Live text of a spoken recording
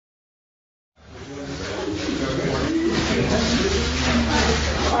All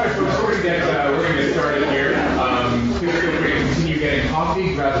right, folks, we're going to get started here. Please feel free to continue getting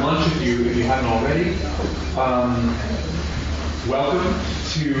coffee, grab lunch if you haven't already. Welcome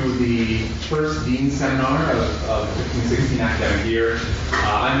to the first Dean Seminar of the 15-16 academic year.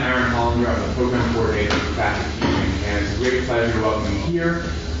 I'm Aaron Hollander. I'm the program coordinator for faculty teaching, and it's a great pleasure to welcome you here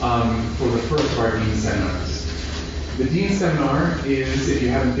for the first of our Dean Seminars. The Dean Seminar is, if you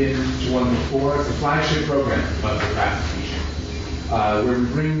haven't been to one before, it's a flagship program of the faculty teaching, where we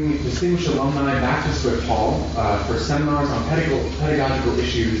bring distinguished alumni back to Swift Hall for seminars on pedagogical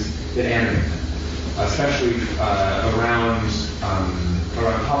issues that animate them, especially around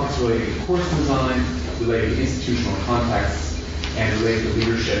topics related to course design, related to institutional contexts, and related to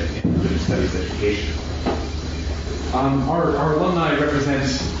leadership in religious studies education. Our alumni represent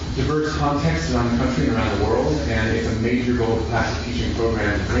diverse contexts around the country and around the world, and it's a major goal of the classic teaching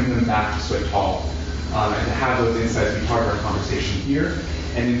program to bring them back to Swift Hall and to have those insights be part of our conversation here,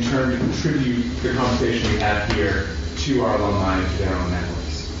 and in turn to contribute the conversation we have here to our alumni and to their own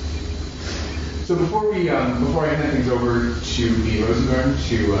networks. So before I hand things over to the Rosengarten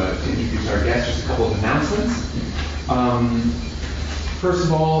to introduce our guests, just a couple of announcements. First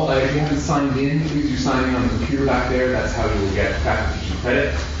of all, if you haven't signed in, please do sign in on the computer back there. That's how you will get faculty teaching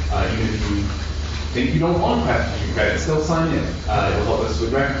credit. Even if you think you don't want faculty teaching credit, still sign in. It will help us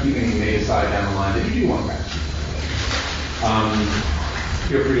with record keeping. You may decide down the line that you do want faculty teaching credit.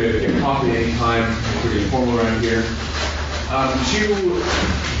 Feel free to get coffee at any time. It's pretty informal around here.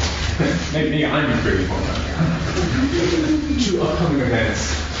 Maybe I'm pretty informal around here. Two upcoming events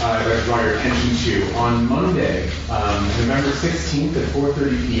I'd like to draw your attention to. On Monday, November 16th at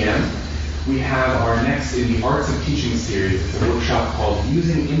 4:30 p.m., we have our next in the Arts of Teaching series. It's a workshop called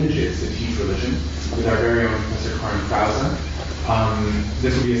Using Images to Teach Religion with our very own Professor Karin Krause.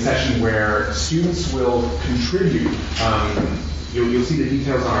 This will be a session where students will contribute. You'll see the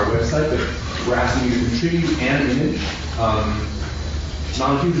details on our website, but we're asking you to contribute an image.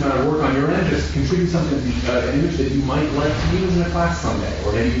 Not a huge amount of work on your end, just contribute something, an image that you might like to use in a class someday,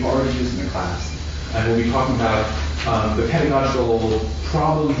 or maybe you've already used in a class. And we'll be talking about the pedagogical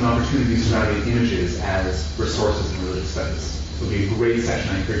problems and opportunities surrounding images as resources in religious studies. It'll be a great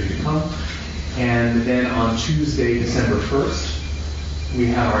session. I encourage you to come. And then on Tuesday, December 1st, we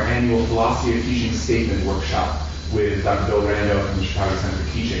have our annual Philosophy of Teaching Statement Workshop with Dr. Bill Rando from the Chicago Center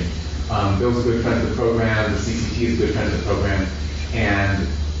for Teaching. Bill's a good friend of the program, the CCT is a good friend of the program, and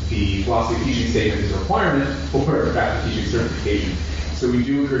the Philosophy of Teaching Statement is a requirement for faculty teaching certification. So we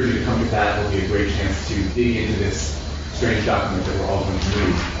do encourage you to come to that. It'll be a great chance to dig into this strange document that we're all going to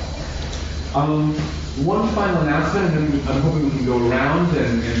read. One final announcement, and then I'm hoping we can go around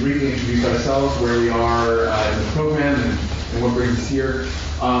and briefly introduce ourselves, where we are in the program and what brings us here.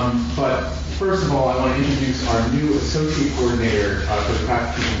 But first of all, I want to introduce our new associate coordinator for the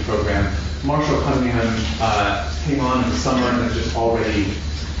practice teaching program. Marshall Cunningham came on in the summer and has just already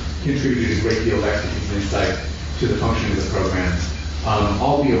contributed a great deal of expertise and insight to the functioning of the program.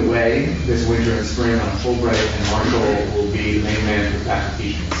 I'll be away this winter and spring on Fulbright, and Marshall will be the main man for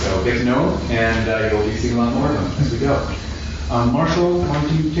faculty teaching. So get to know him, and you'll be seeing a lot more of him as we go. Marshall, why don't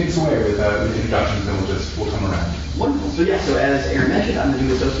you take us away with introductions, and we'll come around. Wonderful. So as Aaron mentioned, I'm the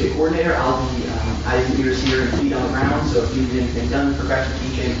new associate coordinator. I'll be eyes and ears here and feet on the ground. So if you need anything done for practice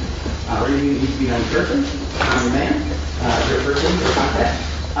teaching, or anything that needs to be done in person, I'm your man. Your person, your contact.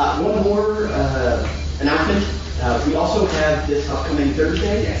 One more announcement. We also have this upcoming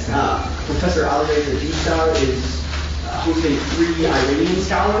Thursday. Yes. Professor Alireza Justar is hosting 3 Iranian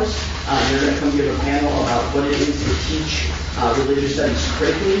scholars. They're going to come give a panel about what it is to teach religious studies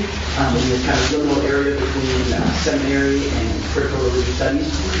critically in this kind of liminal area between seminary and critical religious studies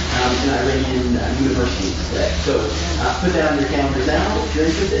in Iranian universities today. So put that on your calendars now. If you're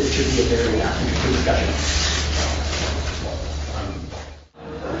interested, it should be a very interesting discussion.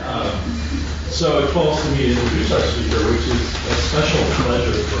 So it falls to me to introduce our speaker, which is a special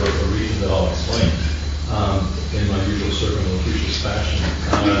pleasure for a reason that I'll explain in my usual circumlocucious fashion.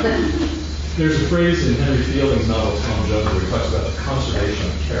 There's a phrase in Henry Fielding's novel Tom Jones where he talks about the conservation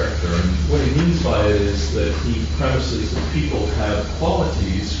of character, and what he means by it is that he premises that people have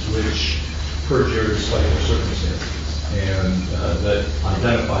qualities which perdure despite their circumstances, and that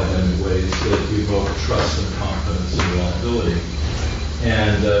identify them in ways that evoke trust and confidence and reliability.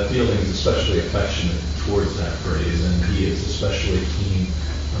 And Fielding is especially affectionate towards that phrase, and he is especially keen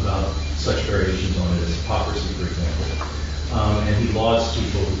about such variations on it as hypocrisy, for example. And he lauds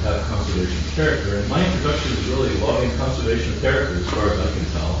people who have conservation of character. And my introduction is really lauding conservation of character, as far as I can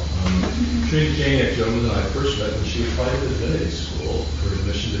tell. Trina Janiec Jones and I first met when she applied to Divinity School for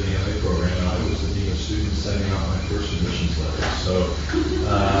admission to the MA program, and I was the dean first admissions letter. So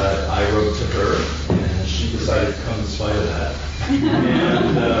I wrote to her, and she decided to come in spite of that.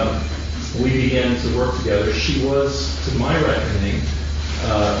 And we began to work together. She was, to my reckoning,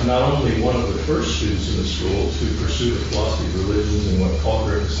 not only one of the first students in the school to pursue the philosophy of religions in what Paul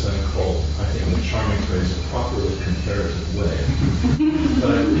Regenstein called, I think, in a charming phrase, a properly comparative way,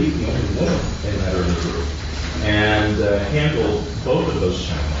 but I believe the only woman in that early group, and handled both of those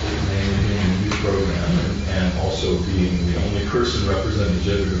challenges, namely being in the youth program and also being the only person representing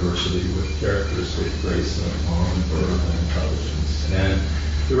gender diversity with characteristic grace and calm and verve and intelligence. And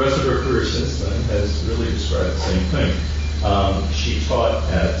the rest of her career since then has really described the same thing. She taught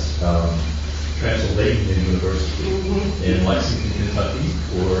at Transylvania University in Lexington, Kentucky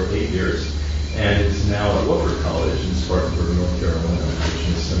for 8 years, and is now at Wofford College in Spartanburg, North Carolina, which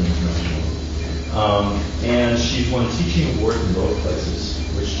is semi-national. And she's won teaching awards in both places,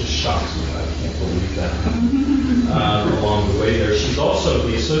 which just shocks me. I can't believe that along the way there. She's also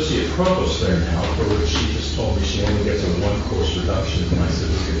the associate provost there now, for which she just told me she only gets a 1-course reduction, and I said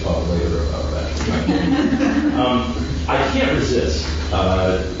we could talk later about that. I can't resist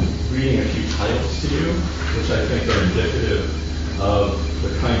reading a few titles to you, which I think are indicative of the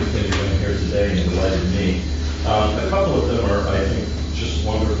kind of thing you're going to hear today and delighted me. A couple of them are, I think, just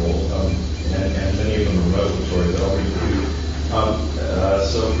wonderful, and many of them are revelatory, but I'll read a few.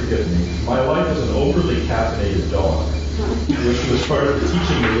 So forgive me. My life as an overly caffeinated dog, which was part of the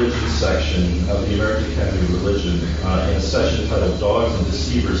teaching religion section of the American Academy of Religion in a session titled Dogs and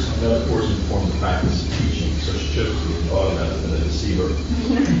Deceivers, Metaphors Inform the Practice of Teaching. So she chose to be a dog rather than a deceiver.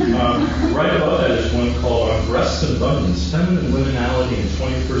 Right above that is one called On Breasts and Bunions, Feminine Liminality in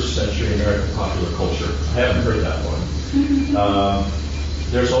 21st Century American Popular Culture. I haven't heard that one.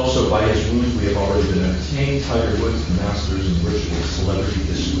 There's also By His Wounds We Have Already Been Entertained, Tiger Woods, The Masters and Rituals, Celebrity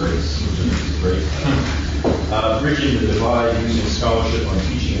Disgrace, which I think is great. Bridging the Divide, Using Scholarship on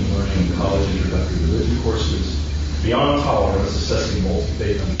Teaching and Learning in College Introductory Religion Courses, Beyond Tolerance, Assessing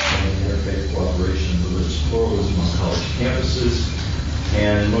Multi-Faith Understanding, Interfaith Cooperation, and Religious Pluralism on College Campuses,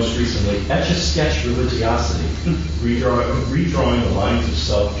 and most recently, Etch-a-Sketch Religiosity, redrawing the lines of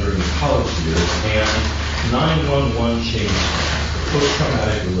self during the college years, and 911 Change,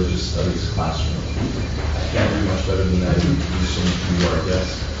 Post-Traumatic Religious Studies Classroom. I can't do much better than that. You are our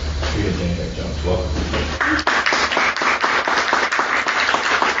guest, Trina Janiec Jones. Welcome.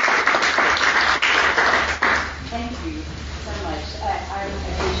 Thank you so much. I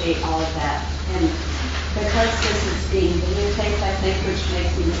appreciate all of that. And because this is being videotaped, I think, which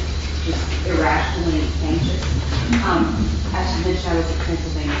makes me just irrationally anxious. I should mention I was at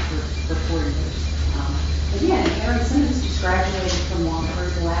Pennsylvania for 4 years. And yeah, Aaron Simmons just graduated from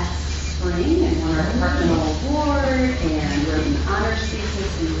Wofford last spring and won our departmental award and wrote an honors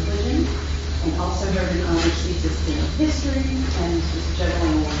thesis in religion and also wrote an honors thesis in history and was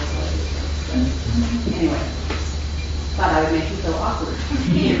juggling awards later. So, anyway, thought I would make you feel awkward.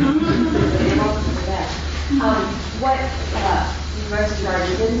 And welcome for that. What Regenstein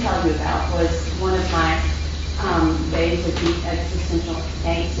didn't tell you about was one of my days of deep existential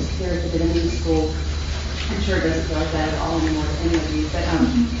angst here at the Divinity School. I'm sure it doesn't feel like that at all anymore to any of you, but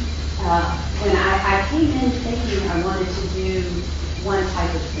when I came in thinking I wanted to do one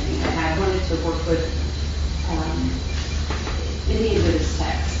type of thing, I wanted to work with Indian Buddhist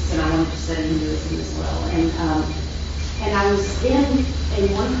texts, and I wanted to study Hinduism as well. And I was in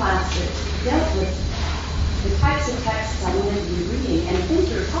one class that dealt with the types of texts I wanted to be reading, and the things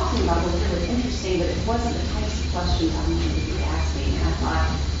we were talking about were really interesting, but it wasn't the types of questions I wanted to be asking. And I thought,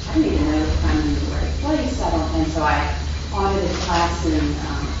 I don't even know if I'm in the right place. And so I audited class in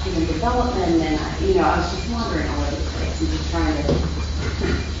human development, and I was just wandering all over the place and just trying to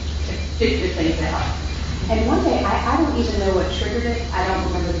figure things out. And one day, I don't even know what triggered it. I don't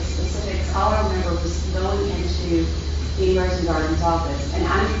remember the specifics. All I remember was going into Dean Rosengarten's office, and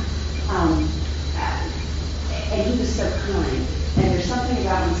and he was so kind. And there's something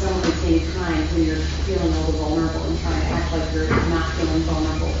about when someone is being kind when you're feeling a little vulnerable and trying to act like you're not feeling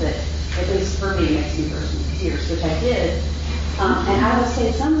vulnerable that, at least for me, makes me burst into tears, which I did. And I would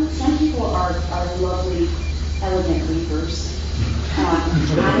say some people are lovely, elegant weepers.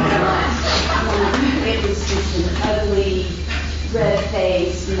 I'm not. It was just an ugly,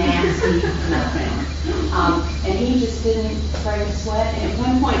 red-faced, nasty meltdown. And he just didn't break a sweat. And at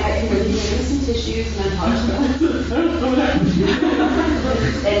one point, he gave me some tissues and untouched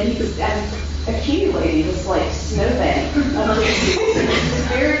and he was accumulating this like snowbank of just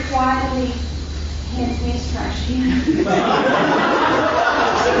very quietly hands me his trash can.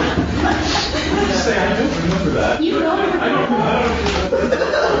 Say, I don't remember that. You don't remember? I don't remember.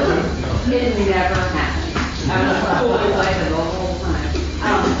 It never happened. I was totally excited the whole time.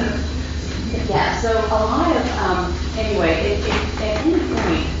 Yeah, so a lot of, anyway, at any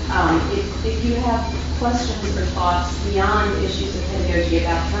point, if you have questions or thoughts beyond issues of pedagogy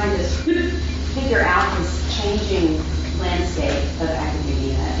about trying to figure out this changing landscape of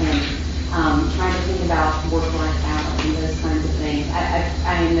academia and trying to think about work-life balance and those kinds of things,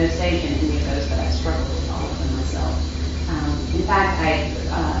 I am no sage in any of those, but I struggle with all of them myself. In fact, I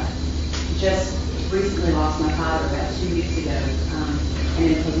just recently lost my father about 2 weeks ago, and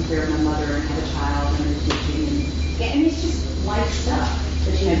then taking care of my mother and had a child and then teaching. And it's just life stuff.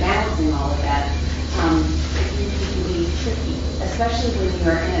 But, balancing all of that can be tricky, especially when you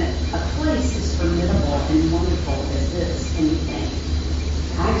are in a place as formidable and wonderful as this, and you think,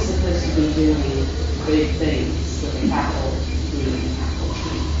 I'm supposed to be doing big things with a capital D and a capital T.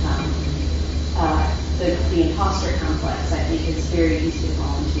 The imposter complex, I think, is very easy to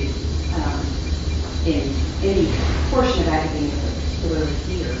fall into in any portion of academia, particularly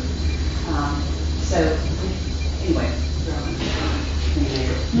here. So, anyway,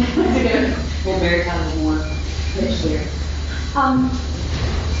 we'll bury kind of more next year.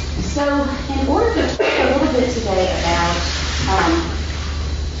 So, in order to talk a little bit today about,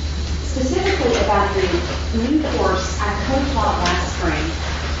 specifically about the new course I co-taught last spring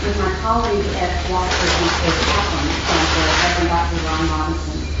with my colleague at Wofford College, and Dr. Ron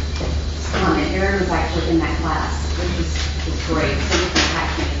Robinson. And Erin was actually in that class, which is great. So you can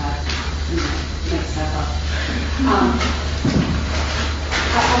catch me if I make stuff up.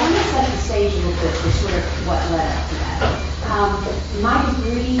 I want to set the stage a little bit for sort of what led up to that. My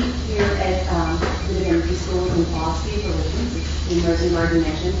degree here at the Divinity School in philosophy of religion, in Rosenberg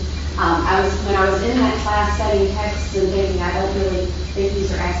mentioned. When I was in that class studying texts and thinking, I don't really think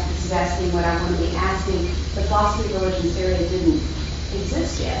this is asking what I want to be asking, the philosophy of religion area didn't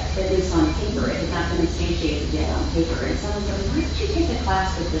exist yet, at least on paper. It had not been instantiated yet on paper. And someone said, why don't you take a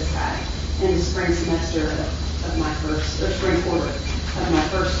class with this guy in the spring semester of my first, or spring quarter of my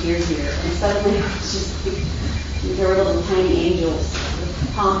first year here? And suddenly it was just, there were little tiny angels with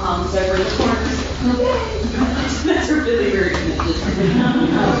pom-poms over in the corners. That's really very connected.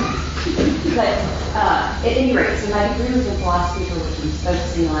 But at any rate, so my degree was in philosophy of religion,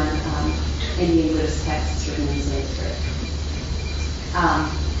 focusing on Indian Buddhist texts written in Sanskrit.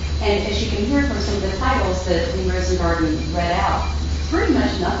 And as you can hear from some of the titles that Lee Rosengarten read out, pretty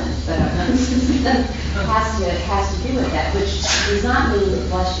much nothing that I've done since then has to do with that, which does not mean,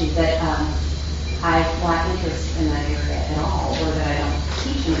 bless you, that I lack interest in that area at all, or that I don't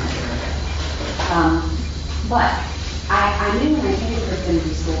teach in that area. But I knew when I came to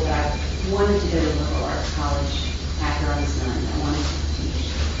Divinity School that I wanted to go to liberal arts college after I was done. I wanted to teach.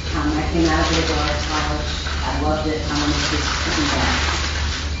 I came out of liberal arts college. I loved it. I wanted to do that.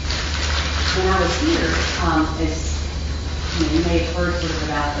 When I was here, as you may have heard sort of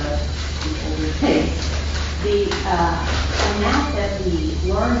about the older thing, the amount that we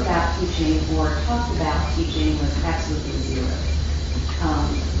learned about teaching or talked about teaching was absolutely zero.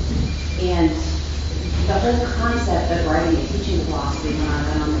 And the whole concept of writing a teaching philosophy when I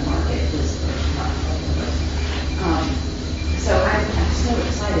went on the market was so I'm so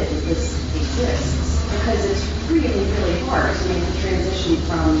excited that this exists because it's really, really hard to make the transition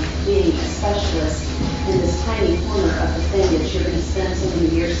from being a specialist in this tiny corner of the thing that you're going to spend so many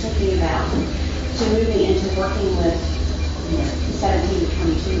years thinking about to moving into working with 17 to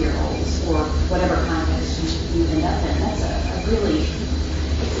 22-year-olds or whatever context you end up in. That's a really,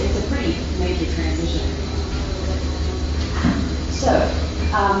 it's a pretty major transition. So,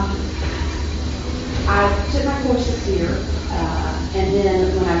 I took my courses here, and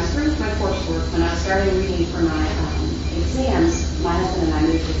then when I was through with my coursework, when I started reading for my exams, my husband and I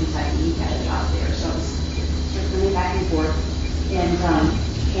moved to Kentucky. He had a job there, so I was coming back and forth, and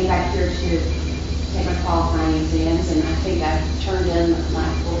came back here to take my qualifying exams, and I think I turned in my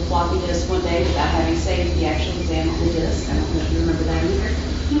little floppy disk one day without having saved the actual exam on the disk. I don't know if you remember that either.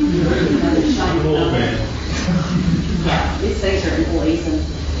 Another shiny yeah, these things are employees, and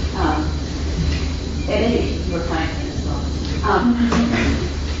at any rate, you were kind of as well.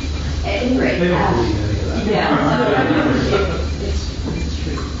 At any rate, they don't believe any of that. Yeah, it's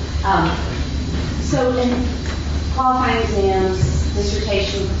true. So in qualifying exams,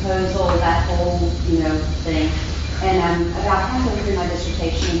 dissertation proposal, that whole thing, and I'm about halfway through my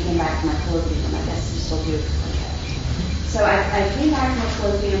dissertation and came back to my colloquium. I guess you still do it. So I came back from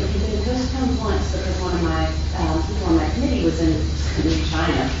a colloquium. It had been postponed once because one of my people on my committee was in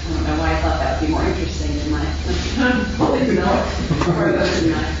China. I don't know why I thought that would be more interesting than my colloquium or those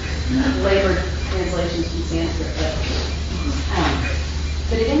in my labored translations from Sanskrit.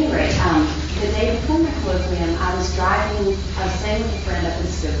 But at any rate, the day before my colloquium, I was staying with a friend up in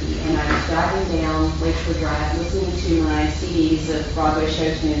Skokie, and I was driving down Lakeshore Drive, listening to my CDs of Broadway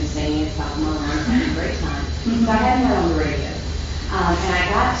show tunes, singing at the top of my lungs, having a great time. So I had that on the radio. And I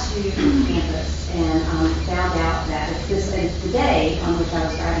got to campus and found out that the day on which I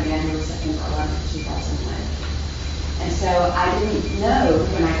was driving down here was September 11th, 2001. And so I didn't know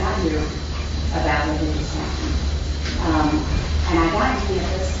when I got here about what had just happened. And I got to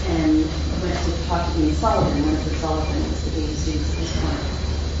campus and went to talk to Dean Sullivan. Winifred Sullivan was the dean of students at this point.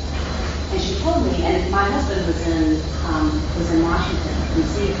 And she told me, and my husband was in Washington,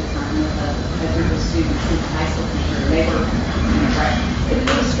 D.C. at the time, with a group of students in high school teacher. They were, it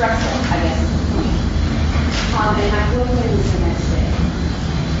was stressful, I guess is the point. And my colloquium was the next day.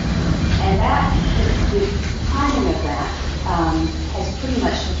 And that, the timing of that has pretty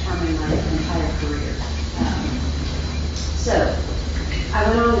much determined my entire career. So I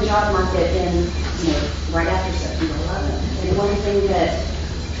went on the job market right after September 11th. And one thing that,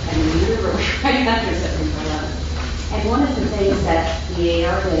 literally right after September 11th. And one of the things that the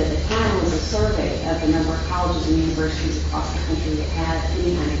AR did at the time was a survey of the number of colleges and universities across the country that had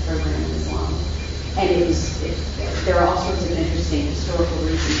any kind of program in Islam. And there are all sorts of interesting historical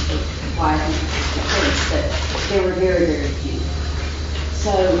reasons for why I think it's the case, but there were very, very few.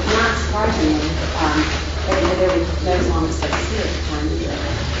 So not surprisingly, there were no Islamic studies here at the time either.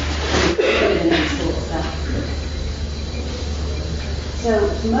 And in the school itself. So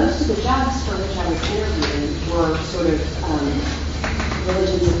most of the jobs for which I was interviewing were sort of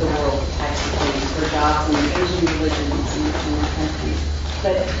religions of the world types of things, or jobs in Asian religions and that kind of thing.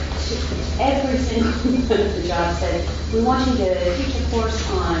 But every single one of the jobs said, we want you to teach a course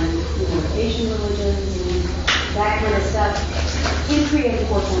on Asian religions and that kind of stuff. Please create a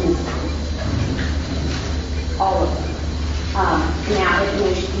course on Islam. All of them. Now,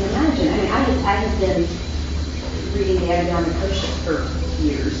 as you can imagine, I had been reading the Abdon Kosher for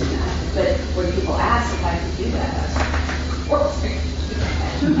years, but when people asked if I could do that, I was like, of course I could do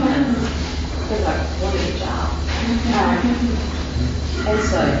that. Because I wanted a job. And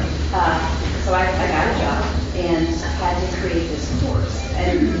so I got a job and had to create this course.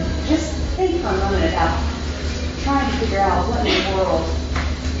 And just think for a moment about trying to figure out what in the world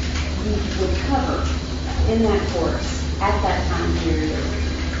you would cover in that course at that time period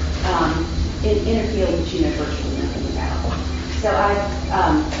in a field that you know virtually nothing about. So I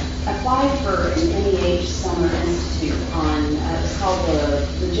applied for an NEH Summer Institute on, it's called the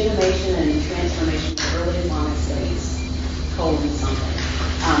Legitimation and Transformation of Early Islamic Studies, something.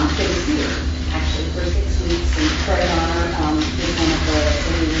 It was here, actually, for 6 weeks, and Craig Honor was one of the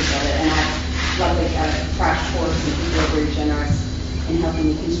leaders of it, and I loved it, a crash course, and people were very generous in helping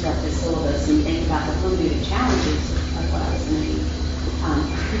me construct the syllabus and think about the limited challenges of what I was going to be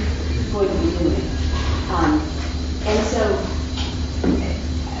doing. And so,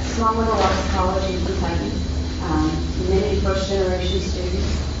 small liberal arts college in Kentucky, many first-generation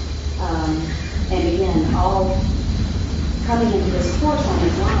students, and again, all coming into this course on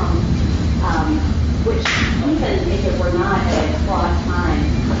Islam, which even if it were not at a flawed time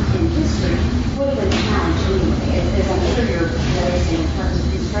in history, would have been a challenge anyway. As I'm sure you're noticing in terms of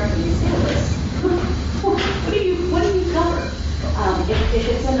constructing the syllabus, what do you cover? If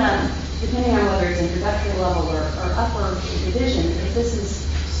it's in a, depending on whether it's introductory level or upper division, if this is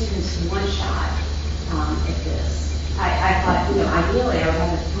students one shot at this, I thought, ideally I would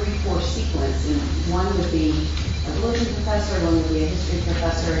have a 3-4 sequence, and one would be a religion professor, one would be a history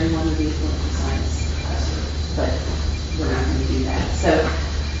professor, and one would be a political science professor. But we're not going to do that. So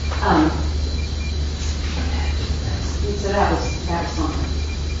that was something.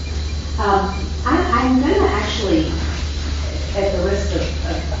 I'm going to actually, at the risk of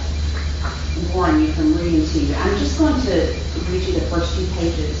boring you from reading to you, I'm just going to read you the first few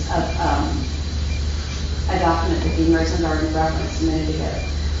pages of a document that Dean Regenstein referenced a minute ago.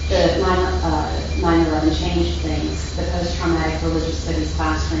 The 9/11 changed things, the post-traumatic religious studies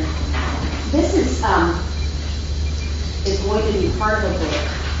classroom. This is going to be part of a book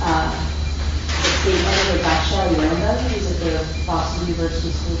that's being edited by Shelley Rambo, who's at the Boston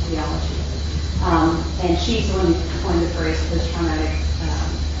University School of Theology. And she's the one who coined the phrase post-traumatic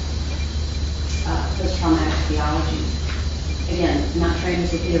theology. Again, not trained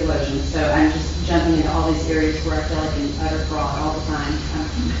as a theologian, so I'm just jumping into all these areas where I feel like I'm utter fraud all the time. I'm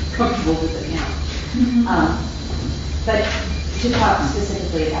comfortable with it now. But to talk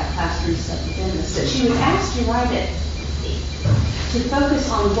specifically about classroom stuff within this, but she was asked to write it to focus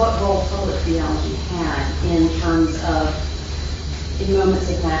on what role public theology had in terms of in moments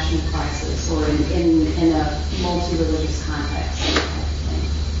of national crisis or in a multi-religious context.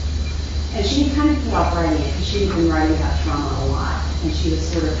 And she had kind of put off writing it because she had been writing about trauma a lot, and she was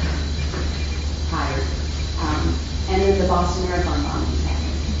sort of tired. And then the Boston Marathon bombing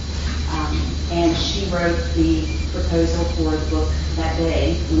happened. And she wrote the proposal for the book that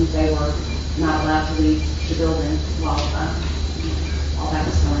day when they were not allowed to leave the building while all that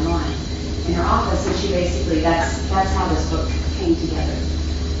was going on in her office. And she basically, that's how this book came together.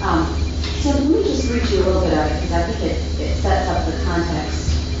 So let me just read you a little bit of it because I think it sets up the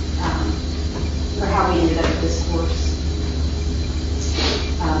context for how we ended up with this course.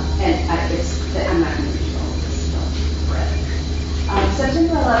 I'm not going to read all of this, so read.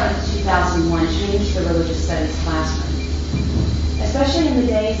 September 11th, 2001 changed the religious studies classroom. Especially in the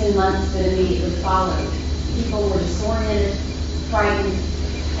days and months that immediately followed, people were disoriented, frightened,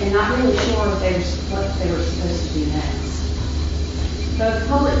 and not really sure what they were supposed to do next. Both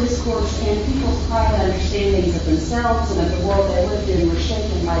public discourse and people's private understandings of themselves and of the world they lived in were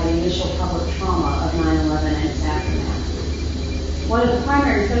shaken by the initial public trauma of 9/11 and its aftermath. One of the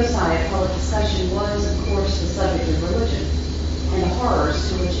primary foci of public discussion was, of course, the subject of religion and the horrors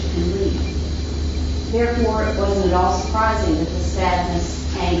to which it can lead. Therefore, it wasn't at all surprising that the sadness,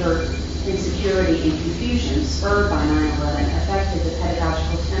 anger, insecurity, and confusion spurred by 9/11 affected the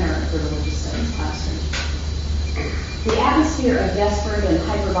pedagogical tenor of the religious studies classroom. The atmosphere of desperate and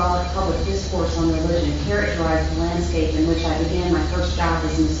hyperbolic public discourse on religion characterized the landscape in which I began my first job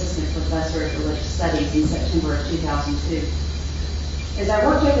as an assistant professor of religious studies in September of 2002. As I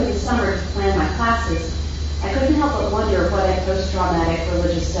worked over the summer to plan my classes, I couldn't help but wonder what a post-traumatic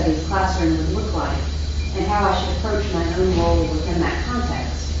religious studies classroom would look like and how I should approach my own role within that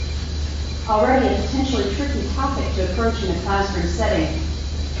context. Already a potentially tricky topic to approach in a classroom setting,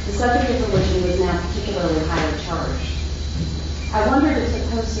 the subject of religion was now particularly highly charged. I wondered if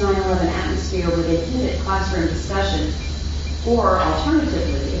the post-9/11 atmosphere would inhibit classroom discussion, or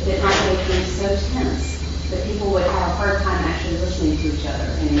alternatively, if it might make things so tense that people would have a hard time actually listening to each other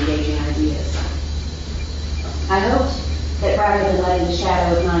and engaging ideas. I hoped that rather than letting the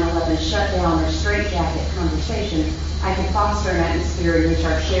shadow of 9/11 shut down our straitjacket conversation, I could foster an atmosphere in which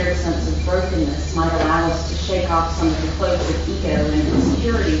our shared sense of brokenness might allow us to shake off some of the cloaks of ego and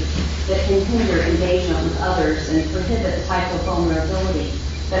insecurity that can hinder engagement with others and prohibit the type of vulnerability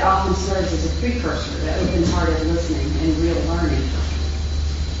that often serves as a precursor to open-hearted listening and real learning.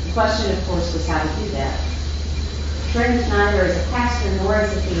 The question, of course, was how to do that. Trained neither as a pastor nor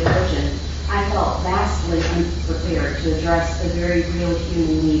as a theologian, I felt vastly unprepared to address the very real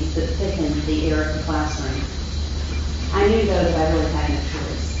human needs that thickened the air of the classroom. I knew, though, that I really had no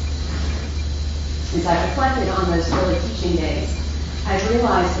choice. As I reflected on those early teaching days, I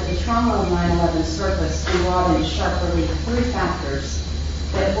realized that the trauma of 9/11 surfaced and brought into sharp relief three factors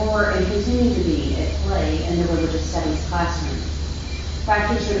that were and continue to be at play in the religious studies classroom.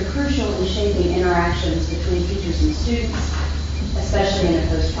 Factors that are crucial in shaping interactions between teachers and students, especially in a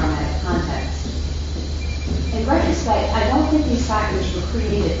post-traumatic context. In retrospect, I don't think these factors were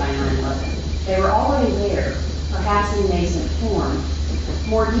created by 9/11. They were already there, perhaps in nascent form,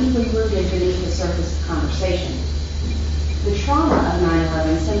 more deeply rooted beneath the surface of conversation. The trauma of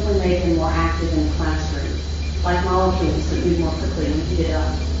 9/11 simply made them more active in the classroom, like molecules that move more quickly when heated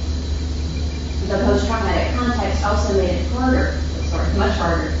up. The post-traumatic context also made it much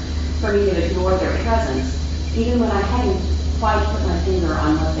harder for me to ignore their presence, even when I hadn't quite put my finger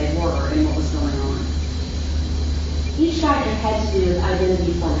on what they were and what was going on. Each factor had to do with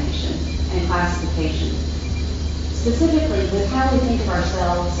identity formation and classification, specifically with how we think of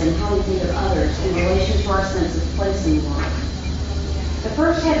ourselves and how we think of others in relation to our sense of place in the world. The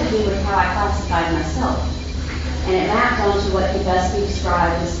first had to do with how I classified myself, and it mapped onto what could best be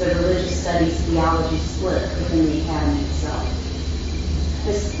described as the religious studies theology split within the academy itself.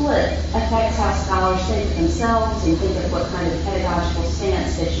 The split affects how scholars think of themselves and think of what kind of pedagogical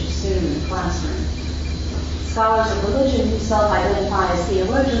stance they should assume in the classroom. Scholars of religion who self-identify as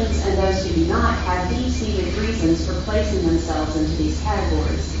theologians and those who do not have deep-seated reasons for placing themselves into these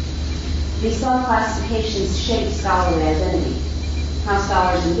categories. These self-classifications shape scholarly identity, how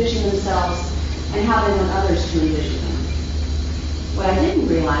scholars envision themselves, and how they want others to envision them. What I didn't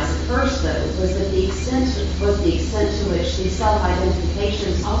realize at first, though, was the extent to which these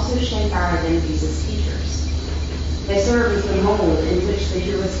self-identifications also shape our identities as teachers. They serve as the mold in which the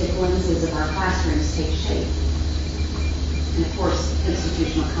heuristic lenses of our classrooms take shape. And of course,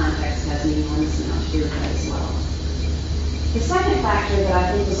 institutional context has an enormous amount to do with that as well. The second factor that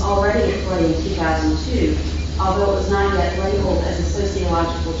I think was already at play in 2002, although it was not yet labeled as a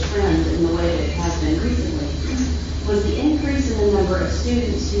sociological trend in the way that it has been recently, was the increase in the number of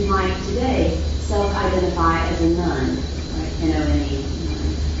students who might today self-identify as a nun, right, N-O-N-E,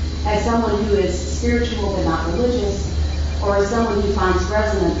 as someone who is spiritual but not religious, or as someone who finds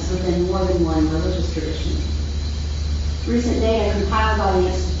resonance within more than one religious tradition. Recent data compiled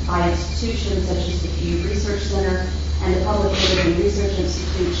by institutions such as the Pew Research Center and the Public Liberty Research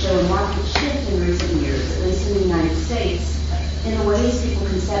Institute show a marked shift in recent years, at least in the United States, in the ways people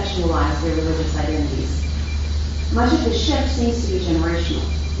conceptualize their religious identities. Much of the shift seems to be generational.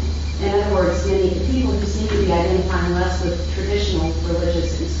 In other words, many of the people who seem to be identifying less with traditional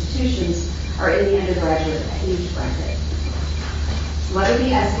religious institutions are in the undergraduate age bracket. Whether the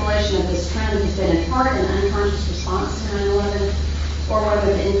escalation of this trend has been in part an unconscious response to 9/11, or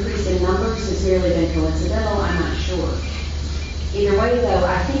whether the increase in numbers has merely been coincidental, I'm not sure. Either way, though,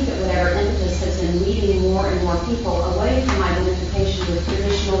 I think that whatever impetus has been leading more and more people away from identification with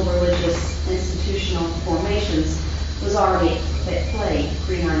traditional religious institutional formations was already at play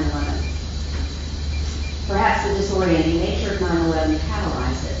pre-9/11. Perhaps the disorienting nature of 9/11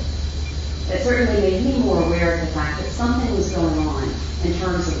 catalyzed it. It certainly made me more aware of the fact that something was going on in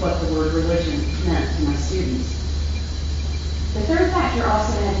terms of what the word religion meant to my students. The third factor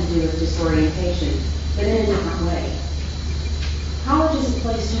also had to do with disorientation, but in a different way. College is a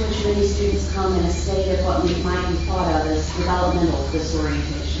place to which many students come in a state of what might be thought of as developmental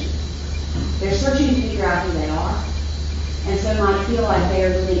disorientation. They're searching to figure out who they are, and so might feel like they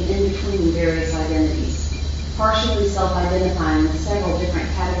are living in between various identities, partially self-identifying with several different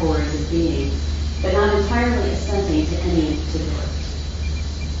categories of being, but not entirely assenting to any in particular.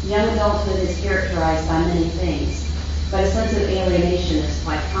 Young adulthood is characterized by many things, but a sense of alienation is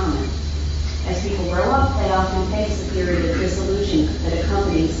quite common. As people grow up, they often face a period of disillusionment that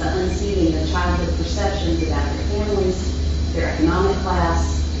accompanies the unseating of childhood perceptions about their families, their economic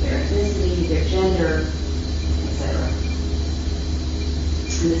class, their ethnicity, their gender, etc.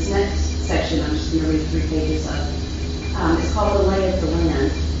 In this next section, I'm just going to read 3 pages of. It's called The Lay of the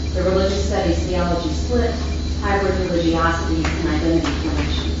Land, the Religious Studies Theology Split, Hybrid Religiosity, and Identity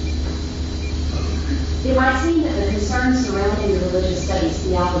Formation. It might seem that the concerns surrounding the religious studies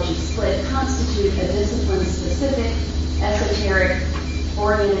theology split constitute a discipline-specific, esoteric,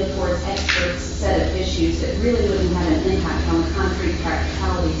 oriented towards experts set of issues that really wouldn't have an impact on the concrete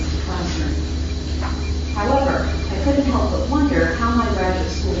practicalities of the classroom. However, I couldn't help but wonder how my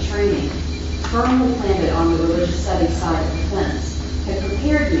graduate school training, firmly planted on the religious studies side of the fence, had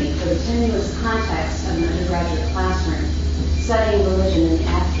prepared me for the tenuous context of an undergraduate classroom, studying religion in the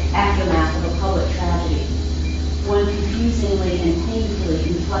aftermath of a public tragedy, one confusingly and painfully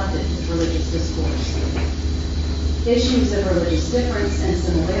inflected with religious discourse. Issues of religious difference and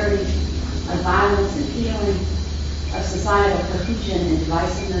similarity, of violence and healing, of societal cohesion and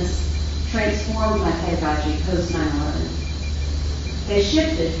divisiveness, transformed my pedagogy post-9/11. They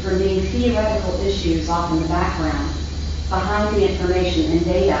shifted from being theoretical issues off in the background, behind the information and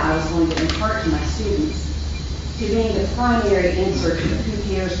data I was going to impart to my students, to being the primary answer to the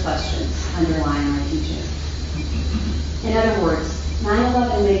who cares questions underlying my teaching. In other words,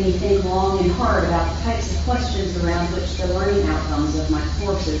 9/11 made me think long and hard about the types of questions around which the learning outcomes of my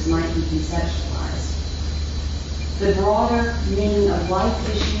courses might be conceptualized. The broader meaning of life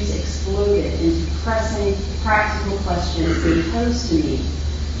issues exploded into pressing, practical questions being posed to me,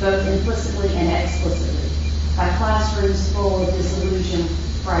 both implicitly and explicitly, by classrooms full of disillusioned,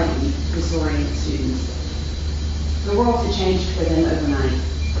 frightened, disoriented students. The world had changed for them overnight.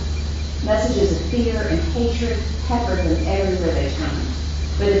 Messages of fear and hatred peppered them everywhere they turned.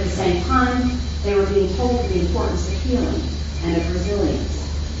 But at the same time, they were being told the importance of healing and of resilience.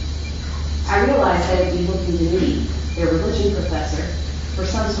 I realized they would be looking to me, their religion professor, for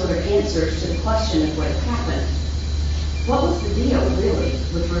some sort of answers to the question of what had happened. What was the deal, really,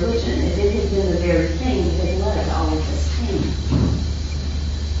 with religion if it had been the very thing that had led to all of this pain?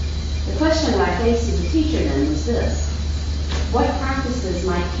 The question that I faced as a teacher then was this: what practices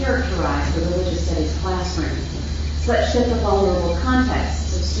might characterize the religious studies classroom, such that the vulnerable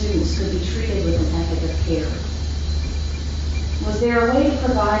contexts of students could be treated with an ethic of care? Was there a way to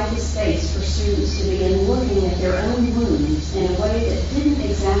provide the space for students to begin looking at their own wounds in a way that didn't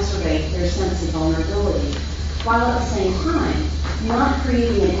exacerbate their sense of vulnerability, while at the same time not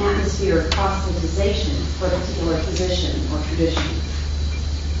creating an atmosphere of proselytization for a particular position or tradition?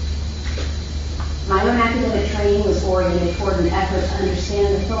 My own academic training was oriented toward an effort to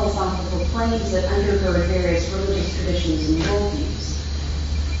understand the philosophical claims that undergird various religious traditions and worldviews.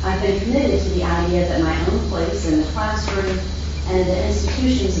 I've been committed to the idea that my own place in the classroom and in the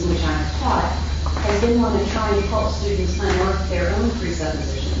institutions in which I have taught has been one of trying to help students unearth their own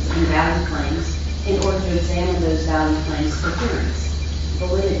presuppositions and value claims in order to examine those value claims' coherence,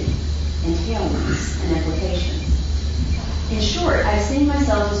 validity, entailments, and applications. In short, I've seen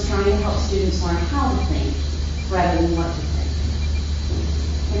myself as trying to help students learn how to think rather than what to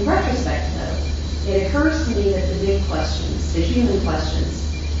think. In retrospect, though, it occurs to me that the big questions, the human questions,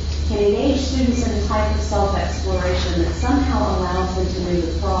 can engage students in a type of self-exploration that somehow allows them to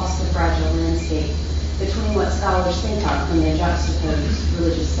move across the fragile landscape between what scholars think of when they juxtapose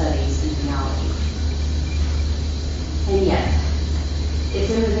religious studies and theology. And yet,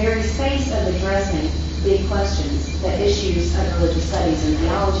 it's in the very space of addressing big questions that issues of religious studies and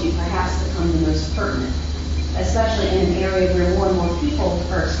theology perhaps become the most pertinent, especially in an area where more and more people,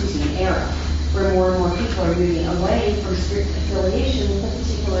 an era, where more and more people are moving away from strict affiliation with a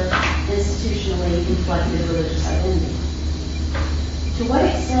particular institutionally inflected religious identity. To what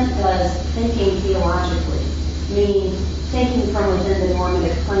extent does thinking theologically mean thinking from within the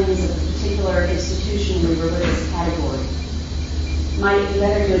normative claims of a particular institutionally religious category? Might it be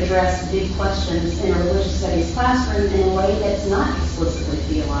better to address big questions in a religious studies classroom in a way that's not explicitly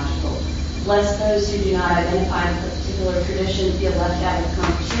theological, lest those who do not identify with a particular tradition feel left out of the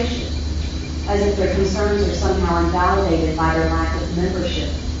conversation, as if their concerns are somehow invalidated by their lack of membership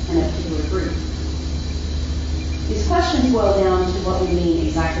in a particular group? These questions boil down to what we mean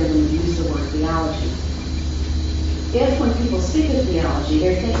exactly when we use the word theology. If, when people speak of theology,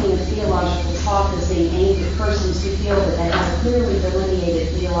 they're thinking of theological talk as being aimed at persons who feel that they have a clearly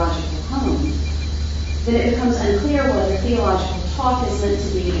delineated theological home, then it becomes unclear whether theological talk is meant to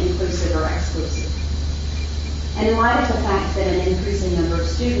be inclusive or exclusive. And in light of the fact that an increasing number of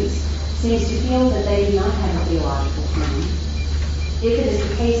students seems to feel that they do not have a theological home, if it is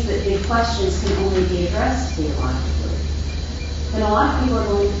the case that big questions can only be addressed theologically, then a lot of people are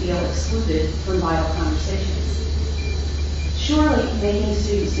going to feel excluded from vital conversations. Surely, making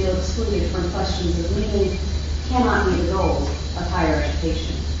students feel excluded from questions of meaning cannot be the goal of higher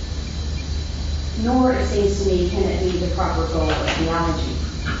education. Nor, it seems to me, can it be the proper goal of theology.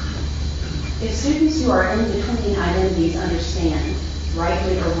 If students who are in between identities understand,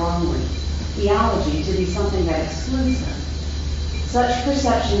 rightly or wrongly, theology to be something that excludes them, such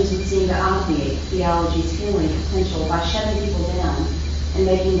perceptions would seem to obviate theology's healing potential by shutting people down and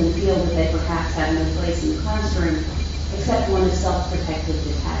making them feel that they perhaps have no place in the classroom except one of self-protective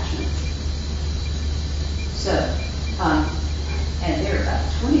detachment. So, and there are about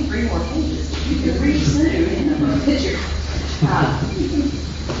 23 more pages that you can read soon in the picture. So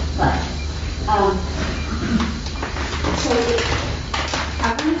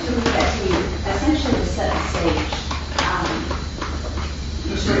I wanted to read that to you, essentially to set the stage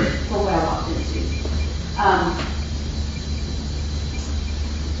for what I walked into.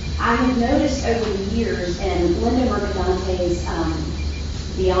 I have noticed over the years in Linda Mercadante's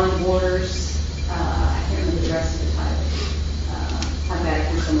Beyond Borders, I can't remember the rest of the title. I've got it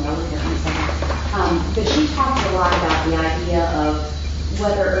here somewhere, I'll look at it in a second. But she talks a lot about the idea of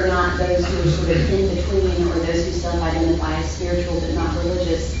whether or not those who are sort of in between or those who self-identify as spiritual but not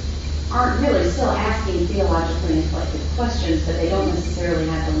religious aren't really still asking theologically inflected questions, but they don't necessarily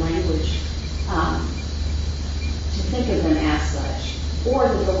have the language to think of them as such. Or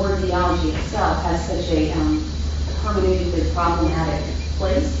that the word theology itself has such a hermeneutically problematic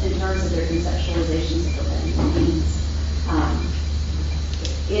place in terms of their conceptualizations of what that means.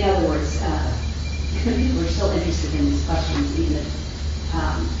 In other words, people are still interested in these questions, even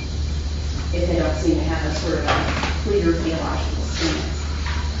if they don't seem to have a sort of a clear theological stance.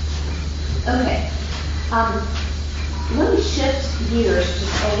 Okay. Let me shift gears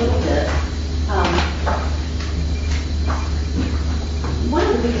just a little bit. One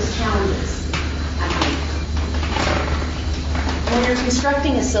of the biggest challenges, I think, when you're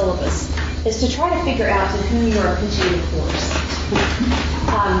constructing a syllabus is to try to figure out to whom you are pitching the course.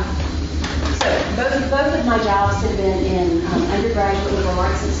 So both of my jobs have been in undergraduate liberal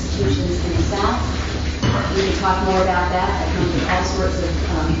arts institutions in the South. We can talk more about that. I come with all sorts of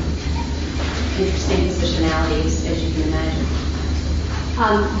interesting positionalities, as you can imagine.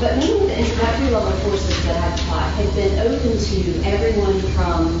 But many of the introductory level courses that I've taught have been open to everyone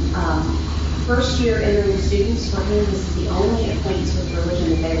from first-year entering students for whom this is the only acquaintance with religion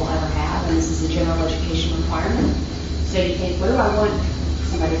that they will ever have, and this is a general education requirement. So you think, what do I want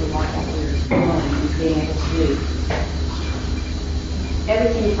somebody to want after being able to do?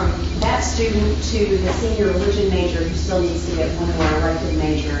 Everything from that student to the senior religion major who still needs to get one more elective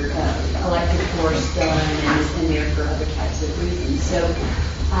major, elective course done and is in there for other types of reasons. So,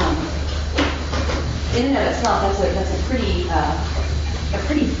 in and of itself, that's a pretty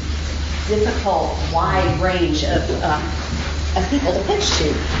difficult, wide range of people to pitch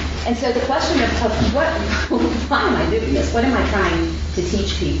to. And so the question of why am I doing this? What am I trying to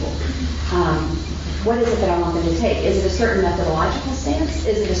teach people? what is it that I want them to take? Is it a certain methodological stance?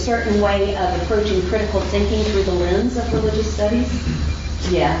 Is it a certain way of approaching critical thinking through the lens of religious studies?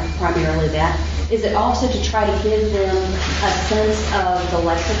 Yeah, primarily that. Is it also to try to give them a sense of the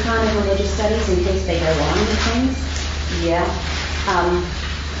lexicon of religious studies in case they go on with things? Yeah.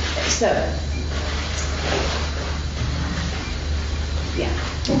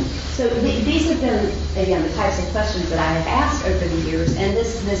 So these have been, again, the types of questions that I have asked over the years, and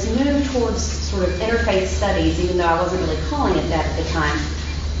this move towards sort of interfaith studies, even though I wasn't really calling it that at the time,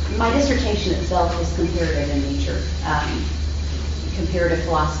 my dissertation itself was comparative in nature, comparative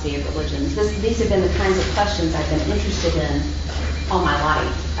philosophy of religions. These have been the kinds of questions I've been interested in all my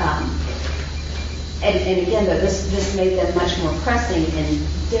life. And again, though, this made them much more pressing and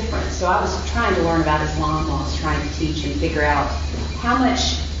different. So I was trying to learn about Islam while I was trying to teach and figure out how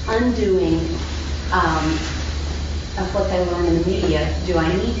much undoing of what they learn in the media do I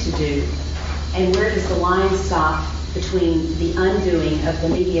need to do, and where does the line stop between the undoing of the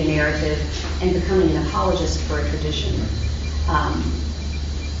media narrative and becoming an apologist for a tradition?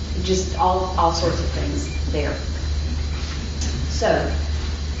 Just all sorts of things there. So,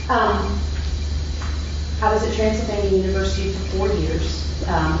 I was at Transylvania University for 4 years.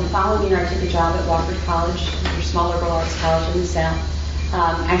 The following year I took a job at Wofford College, a small liberal arts college in the South,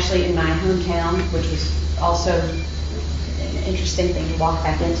 actually in my hometown, which was also an interesting thing to walk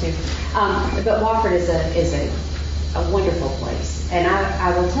back into. But Wofford is a wonderful place. And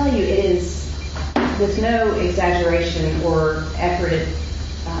I will tell you, it is, with no exaggeration or effort at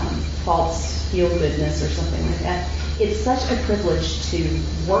false feel-goodness or something like that, it's such a privilege to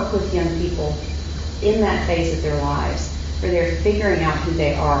work with young people in that phase of their lives, where they're figuring out who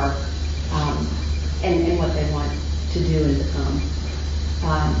they are and what they want to do and become.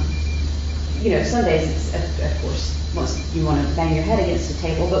 Some days it's, of course, you want to bang your head against the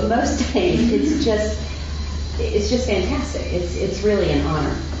table, but most days it's just fantastic. It's really an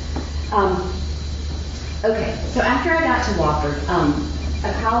honor. Okay, so after I got to Wofford,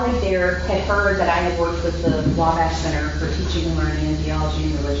 a colleague there had heard that I had worked with the Wabash Center for Teaching and Learning in Theology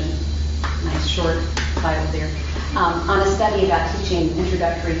and Religion. Nice short title there. On a study about teaching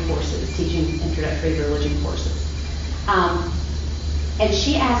introductory religion courses. And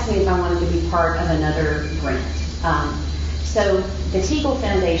she asked me if I wanted to be part of another grant. So the Teagle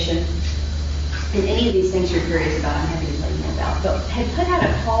Foundation, and any of these things you're curious about, I'm happy to tell you more about, but had put out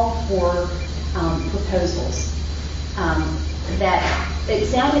a call for proposals that it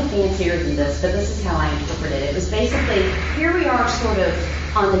sounded fancier than this, but this is how I interpreted it. It was basically, here we are sort of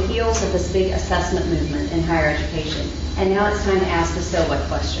on the heels of this big assessment movement in higher education, and now it's time to ask the so what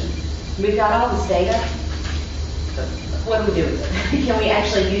question. We've got all this data. What do we do with it? Can we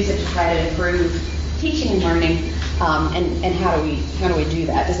actually use it to try to improve teaching and learning? And how do we do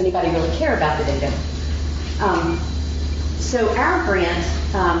that? Does anybody really care about the data? So our grant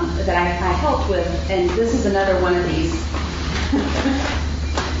that I helped with, and this is another one of these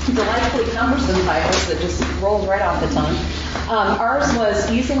delightfully cumbersome titles that just rolls right off the tongue. Ours was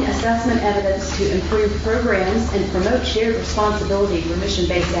using assessment evidence to improve programs and promote shared responsibility for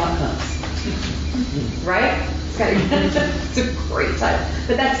mission-based outcomes. Right? It's a great title.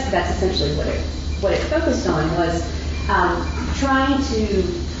 But that's essentially what it focused on, was trying to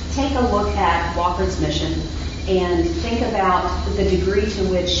take a look at Wofford's mission and think about the degree to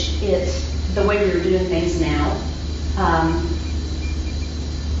which the way we were doing things now,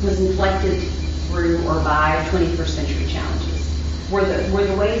 was inflected through or by 21st century challenges. Were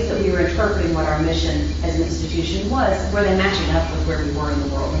the ways that we were interpreting what our mission as an institution was, were they matching up with where we were in the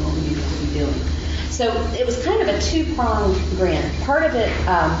world and what we needed to be doing? So it was kind of a two-pronged grant. Part of it,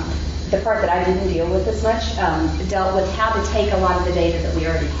 the part that I didn't deal with as much, dealt with how to take a lot of the data that we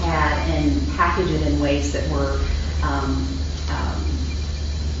already had and package it in ways that were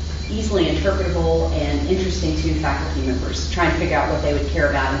easily interpretable and interesting to faculty members, trying to figure out what they would care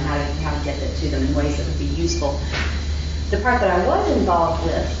about and how to get that to them in ways that would be useful. The part that I was involved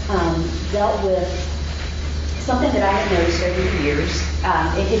with dealt with something that I had noticed over the years.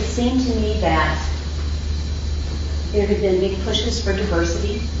 It had seemed to me that there had been big pushes for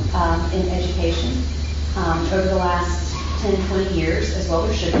diversity in education over the last 10, 20 years, as well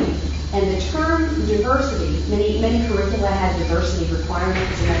there should be. And the term diversity, many curricula had diversity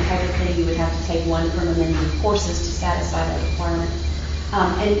requirements, and that type of thing. You would have to take one from a menu of courses to satisfy that requirement.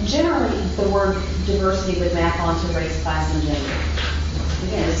 And generally, the word diversity would map onto race, class, and gender.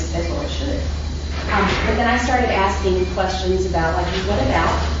 Again, as well it should. But then I started asking questions about, like, what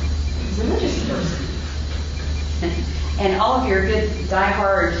about religious diversity? And all of your good,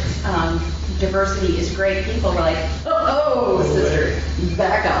 die-hard diversity is great, people were like, oh, sister,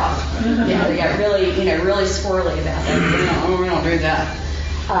 back off. Yeah, they got really, really squirrely about that. We don't do that.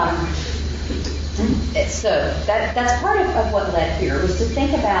 So that's part of what led here, was to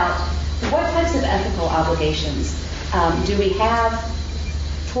think about what types of ethical obligations do we have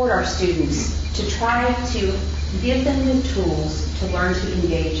toward our students to try to give them the tools to learn to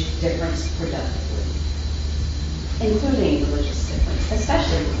engage difference productively, including religious difference,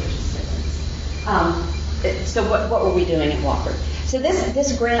 especially religious difference. So what were we doing at Wofford? So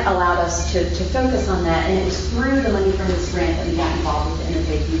this grant allowed us to focus on that, and it was through the money from this grant that we got involved with the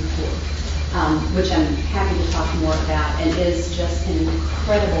Interfaith Youth Corps, which I'm happy to talk more about, and is just an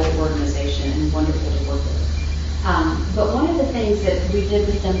incredible organization and wonderful to work with. But one of the things that we did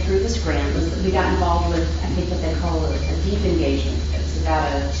with them through this grant was that we got involved with, I think what they call a deep engagement. It's about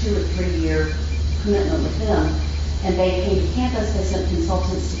a 2 or 3 year commitment with them. And they came to campus, they sent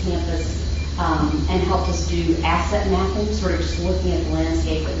consultants to campus, and helped us do asset mapping, sort of just looking at the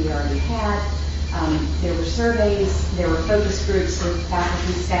landscape that we already had. There were surveys, there were focus groups with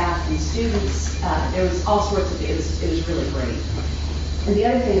faculty, staff, and students. There was all sorts of, it was really great. And the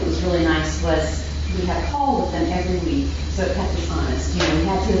other thing that was really nice was we had a call with them every week, so it kept us honest.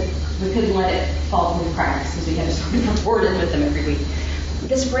 We couldn't let it fall through the cracks because we had to sort of report in with them every week.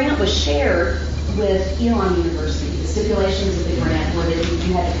 This grant was shared with Elon University. The stipulations of the grant were that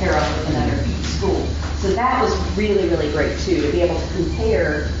you had to pair up with another school. So that was really, really great too, to be able to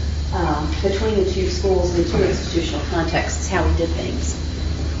compare between the two schools and the two institutional contexts how we did things.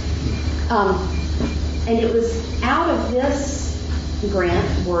 And it was out of this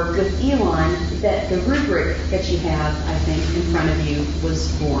grant work with Elon that the rubric that you have, I think, in front of you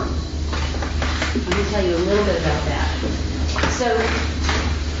was born. Let me tell you a little bit about that. So,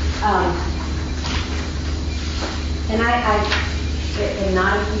 and I am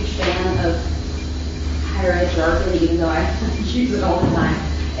not a huge fan of higher ed jargon, even though I use it all the time.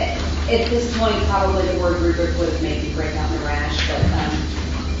 At this point, probably the word rubric would have made me break out in a rash, but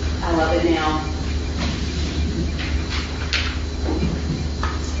I love it now.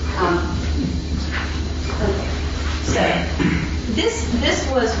 Okay. So this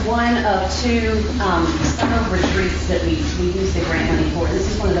was one of 2 summer retreats that we used the grant money for. This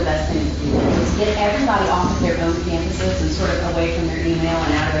is one of the best things we did, is get everybody off of their own campuses and sort of away from their email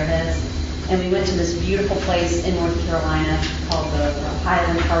and out of their heads. And we went to this beautiful place in North Carolina called the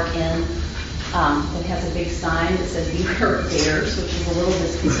Highland Park Inn. It has a big sign that says "Beware of Bears," which is a little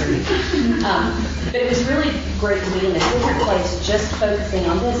disconcerting. But it was really great to be in a different place, just focusing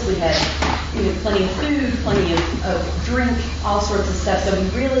on this. We had plenty of food, plenty of drink, all sorts of stuff. So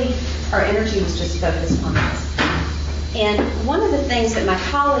our energy was just focused on this. And one of the things that my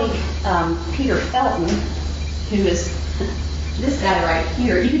colleague, Peter Felton, who is this guy right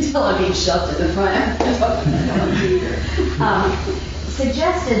here, you can tell I'm being shoved in the front,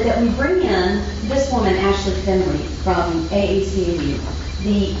 suggested that we bring in this woman, Ashley Finley, from AACAU.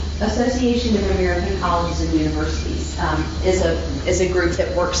 The Association of American Colleges and Universities is a group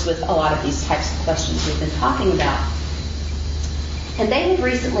that works with a lot of these types of questions we've been talking about. And they have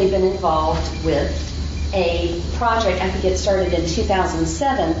recently been involved with a project, I think it started in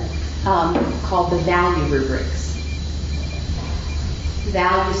 2007, called the Value Rubrics.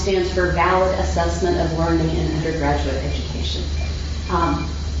 VALUE stands for Valid Assessment of Learning in Undergraduate Education.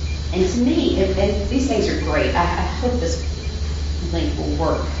 And to me, and these things are great. I hope this link will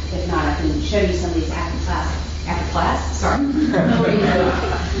work. If not, I can show you some of these after class. Sorry.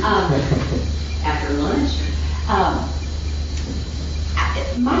 After lunch.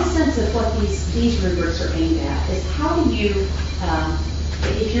 My sense of what these rubrics are aimed at is how do you,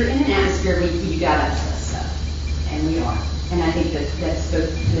 if you're in an atmosphere where you got to assess stuff, and we are. And I think that's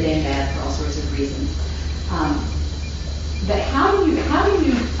both good and bad for all sorts of reasons. But how do you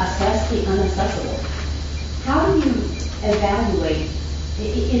assess the unassessable? How do you evaluate?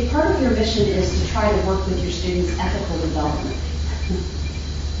 If part of your mission is to try to work with your students' ethical development,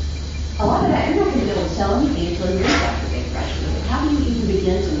 a lot of that you're not going to be able to tell anything until years after they graduate. How do you even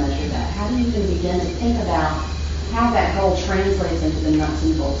begin to measure that? How do you even begin to think about how that goal translates into the nuts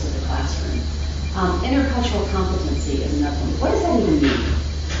and bolts of the classroom? Intercultural competency is another one. What does that even mean?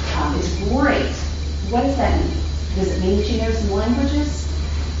 It's great. What does that mean? Does it mean that you know some languages?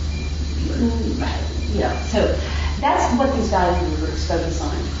 So that's what these value rubrics focus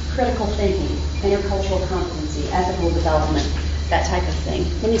on. Critical thinking, intercultural competency, ethical development, that type of thing.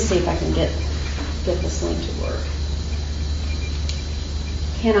 Let me see if I can get this link to work.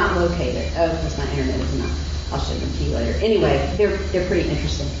 Cannot locate it. Oh, because my internet is not. I'll show them to you later. Anyway, they're pretty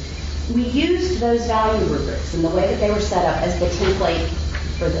interesting. We used those value rubrics and the way that they were set up as the template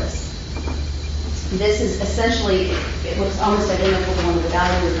for this. This is essentially, it looks almost identical to one of the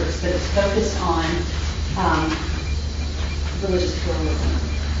value rubrics, but it's focused on religious pluralism,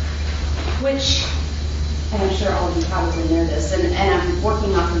 which, and I'm sure all of you probably know this, and I'm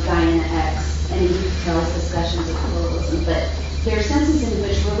working off of Diana X and Bell's discussions of pluralism, but there are senses in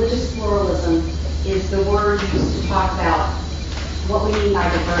which religious pluralism is the word used to talk about what we mean by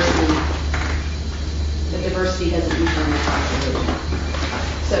diversity, but diversity doesn't usually mean religion.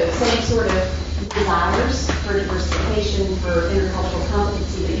 So same sort of desires for diversification, for intercultural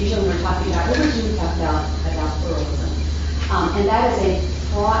competency, but usually when we're talking about religion, we talk about pluralism. And that is a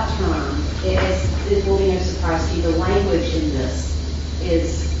fraught term. It will be no surprise to you. The language in this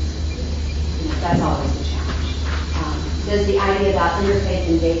is, that's always a challenge. Does the idea about interfaith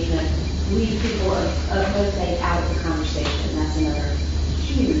engagement leave people of no faith out of the conversation? That's another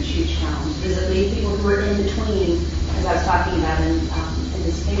huge, huge challenge. Does it leave people who are in between, as I was talking about in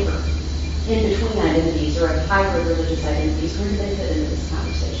this paper, in between identities or of hybrid religious identities? Where do they fit into this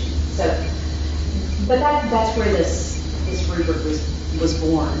conversation? So, but that's where this rubric was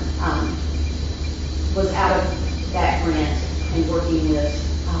born. Was out of that grant and working with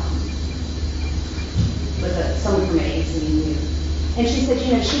someone from ACU. And she said,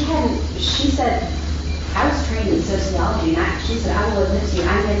 she said, I was trained in sociology, and she said, I will admit to you,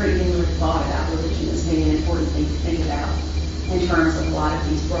 I never even really thought about religion as being an important thing to think about in terms of a lot of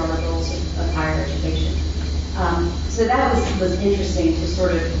these broader goals of higher education. So that was interesting to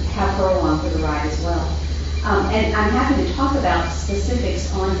sort of have her along for the ride as well. And I'm happy to talk about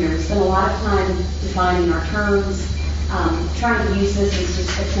specifics on here. We spent a lot of time defining our terms, trying to use this as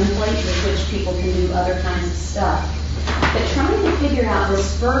just a template with which people can do other kinds of stuff. But trying to figure out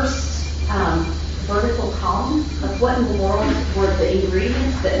this first vertical column of what in the world were the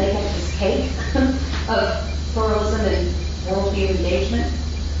ingredients that make up this cake of pluralism and worldview engagement,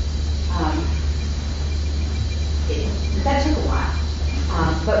 that took a while.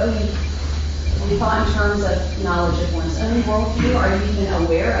 But we thought in terms of knowledge of one's own worldview. Are you even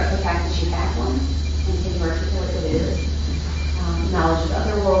aware of the fact that you have one? And can you articulate what it is? Knowledge of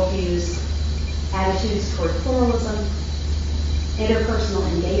other worldviews, attitudes toward pluralism, interpersonal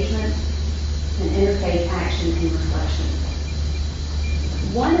engagement, and interfaith action and reflection.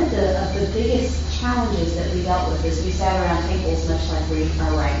 One of the biggest challenges that we dealt with is we sat around tables much like we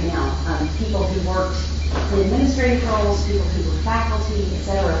are right now. People who worked in administrative roles, people who were faculty,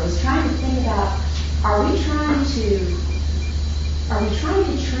 etc., was trying to think about, are we trying to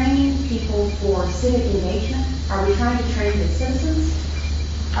train people for civic engagement? Are we trying to train good citizens?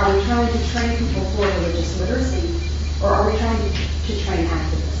 Are we trying to train people for religious literacy? Or are we trying to train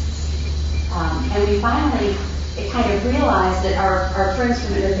activists? And we finally kind of realized that our friends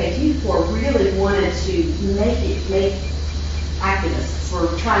from Interfaith Youth Corps really wanted to make activists,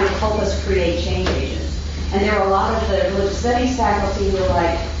 were trying to help us create change agents. And there were a lot of the religious studies faculty who were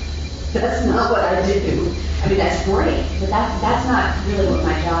like, that's not what I do. I mean, that's great, but that's not really what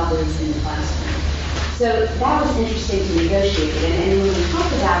my job is in the classroom. So that was interesting to negotiate. And when we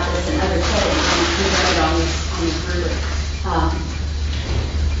talked about this in other settings, and we presented on this rubric,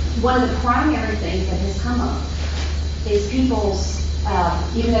 one of the primary things that has come up is people's,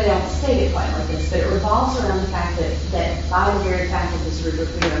 even though they don't state it quite like this, but it revolves around the fact that by the very fact of this rubric,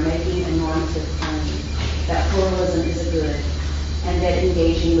 we are making a normative claim that pluralism is a good, and that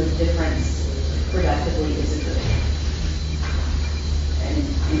engaging with difference productively is a good. And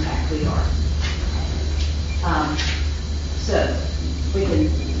in fact, we are. So we can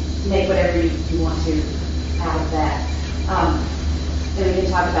make whatever you want to out of that. And we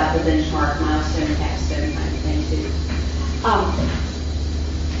can talk about the benchmark, milestone, capstone kind of thing too.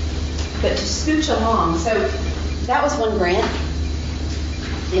 But to scooch along, so that was one grant.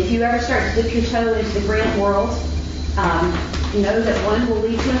 If you ever start to dip your toe into the grant world, know that one will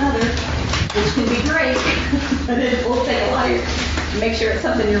lead to another, which can be great, but it will take a lot of make sure it's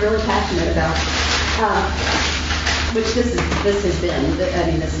something you're really passionate about. Which this has been.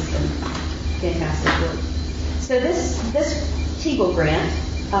 I mean, this has been fantastic work. So this Teagle grant,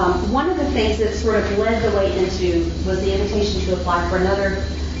 one of the things that sort of led the way into was the invitation to apply for another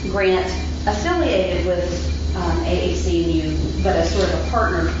grant affiliated with AACNU, but a sort of a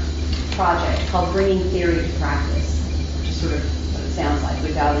partner project called Bringing Theory to Practice, which is sort of what it sounds like.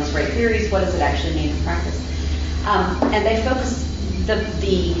 We've got all these great theories. What does it actually mean in practice? And they focused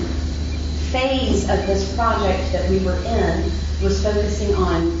the phase of this project that we were in was focusing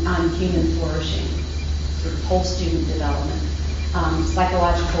on human flourishing, sort of whole student development,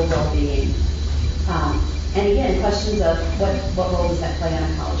 psychological well-being, and again, questions of what role does that play on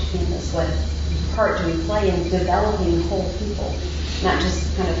a college campus? part do we play in developing whole people, not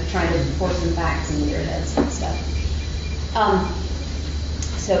just kind of trying to force some facts into their heads and stuff.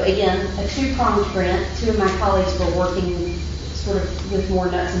 So again, a two-pronged grant. Two of my colleagues were working sort of with more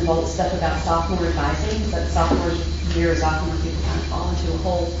nuts and bolts stuff about sophomore advising. So that sophomore year is often where people kind of fall into a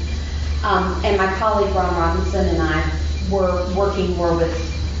hole. And my colleague Ron Robinson and I were working more with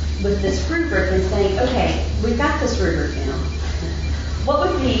this rubric and saying, okay, we've got this rubric now. What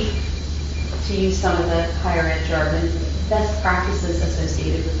would be, to use some of the higher ed jargon, best practices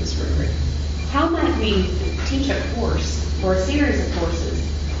associated with this rubric? How might we teach a course or a series of courses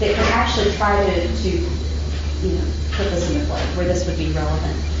that could actually try to put this into play where this would be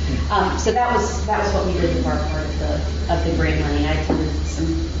relevant? So that was what we did with our part of the grant money. I attended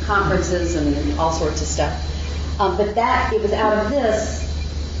some conferences and all sorts of stuff. But it was out of this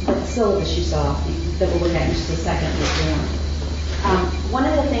that the syllabus you saw that we'll look at in just a second was born. One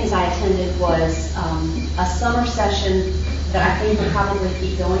of the things I attended was a summer session that I think will probably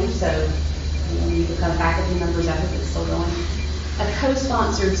keep going. So when you become faculty members, I hope it's still going. A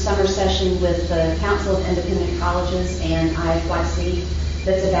co-sponsored summer session with the Council of Independent Colleges and IFYC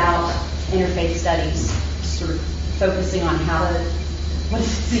that's about interfaith studies, sort of focusing on what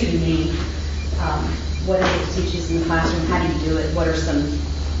does it even mean? What is it it teaches in the classroom? How do you do it? What are some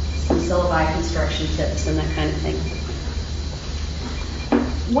syllabi construction tips and that kind of thing?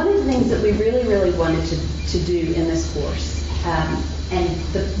 One of the things that we really, really wanted to do in this course, and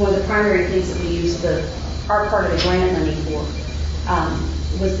one of the primary things that we used our part of the grant money for,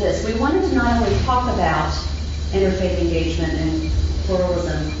 was this. We wanted to not only talk about interfaith engagement and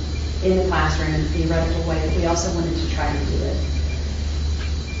pluralism in the classroom in a theoretical way, but we also wanted to try to do it,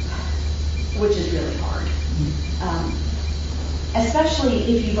 which is really hard. Especially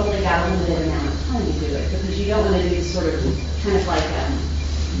if you've only got a limited amount of time to do it, because you don't want to do sort of kind of like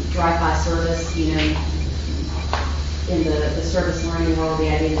drive-by service, in the service learning world, the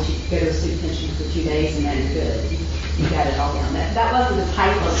idea that you go to a soup kitchen for 2 days and then you're good. You got it all down. That wasn't the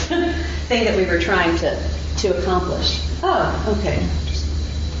type of thing that we were trying to accomplish. Oh, okay.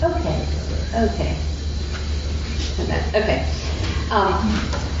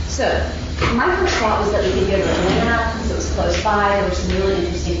 So my first thought was that we could go to Atlanta because it was close by. There were some really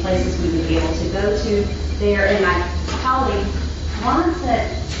interesting places we would be able to go to there. And my colleague, Ron, said,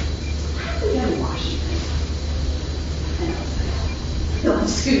 how do we go to Washington? And I was like, going to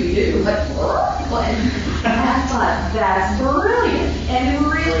Scooby-Doo, like, Brooklyn. And I thought, that's brilliant. And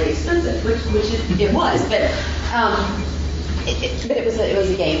really expensive, which it was. But it was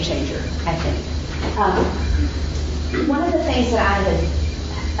a game changer, I think. One of the things that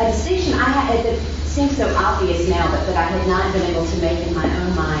a distinction I had that seems so obvious now, but that I had not been able to make in my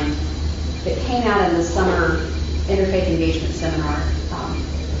own mind, that came out in the summer interfaith engagement seminar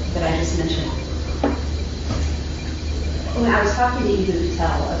that I just mentioned. When I was talking to Ethan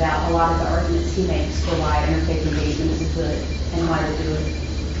Patel about a lot of the arguments he makes for why interfaith engagement is good and why to do it.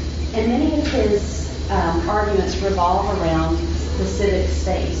 And many of his arguments revolve around the civic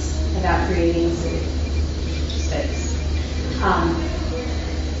space, about creating a civic space.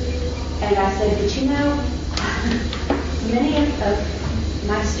 And I said, but many of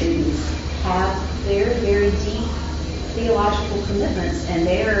my students have very, very deep theological commitments, and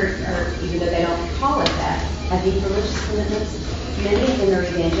they are, even though they don't call it that, have deep religious commitments. Many of them are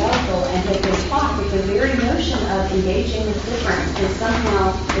evangelical and have been taught that the very notion of engaging with difference is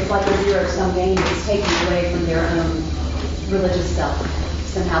somehow, it's like a zero-sum game that's taken away from their own religious self.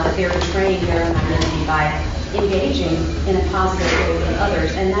 Somehow that they're betraying their own identity by engaging in a positive way with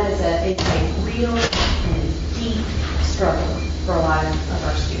others. And that is a real and deep struggle for a lot of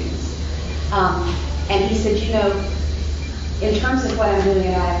our students. And he said, in terms of what I'm doing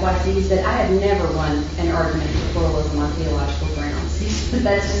at IFYC, he said, I have never won an argument for pluralism on theological grounds. He said,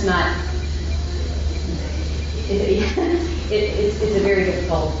 that's just not, it's a very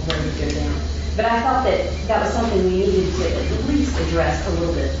difficult road to go down. But I thought that was something we needed to at least address a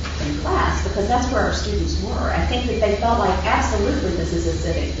little bit in class, because that's where our students were. I think that they felt like, absolutely, this is a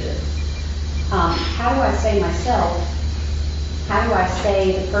civic good. How do I say myself? How do I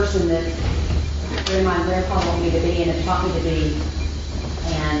say the person that Grandma and Grandpa want me to be and have taught me to be,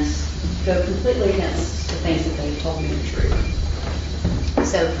 and go completely against the things that they've told me are true?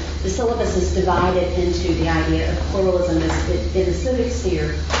 So the syllabus is divided into the idea of pluralism in the civic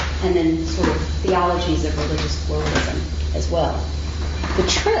sphere, and then sort of theologies of religious pluralism as well. The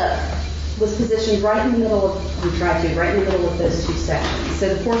trip was positioned right in the middle of those two sections.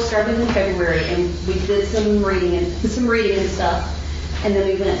 So the course started in February, and we did some reading and stuff, and then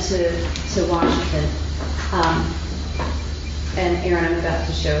we went to Washington. and Aaron, I'm about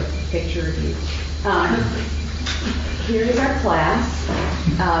to show a picture of you. Here is our class.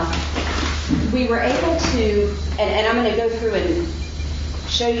 We were able to, and I'm going to go through and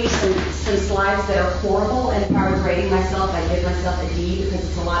show you some slides that are horrible, and if I were grading myself, I'd give myself a D because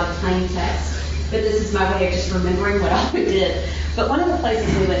it's a lot of tiny text. But this is my way of just remembering what all we did. But one of the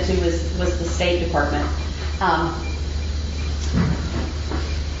places we went to was the State Department.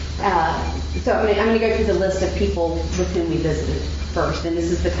 So I'm going to go through the list of people with whom we visited first, and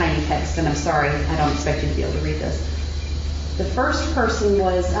this is the tiny text, and I'm sorry, I don't expect you to be able to read this. The first person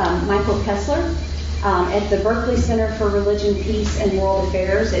was Michael Kessler at the Berkeley Center for Religion, Peace, and World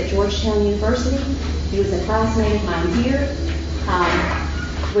Affairs at Georgetown University. He was a classmate of mine here,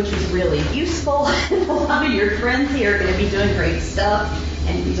 which was really useful. A lot of your friends here are going to be doing great stuff,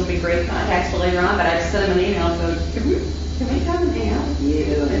 and these will be great contacts for later on, but I just sent him an email and said, can we come and hang out with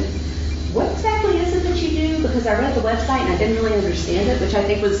you? And what exactly is it that you do? Because I read the website and I didn't really understand it, which I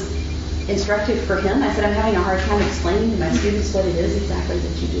think was instructive for him. I said, I'm having a hard time explaining to my students what it is exactly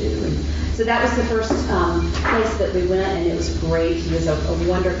that you do. And so that was the first place that we went, and it was great. He was a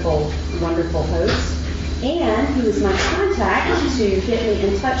wonderful, wonderful host. And he was my contact to get me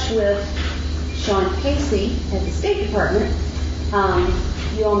in touch with Sean Casey at the State Department.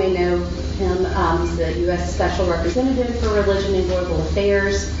 You all may know him. He's the U.S. Special Representative for Religion and Global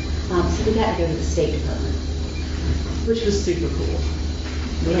Affairs. So we got to go to the State Department, which was super cool.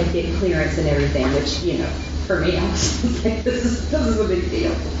 We had to get clearance and everything, which, for me, I was like, this is a big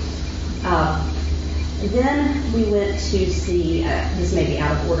deal. Then we went to see, this may be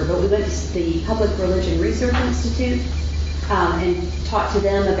out of order, but we went to the Public Religion Research Institute and talked to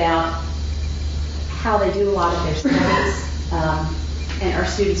them about how they do a lot of their studies. And our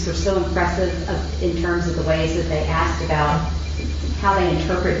students were so impressive in terms of the ways that they asked about how they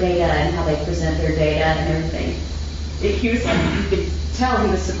interpret data and how they present their data and everything. He was like, you could tell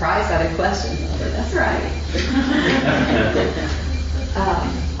he was surprised by the questions. I was like, that's right.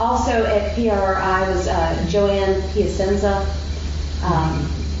 Also at PRI was Joanne Piacenza.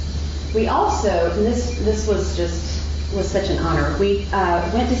 We also, and this was such an honor, we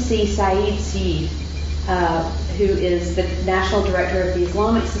went to see Saeed Seed, who is the National Director of the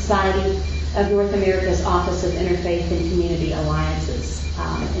Islamic Society of North America's Office of Interfaith and Community Alliances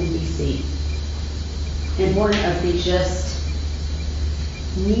in D.C. And one of the just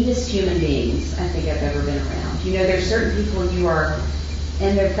neatest human beings I think I've ever been around. There's certain people you are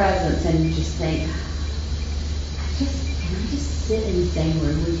in their presence and you just think, can I just sit in the same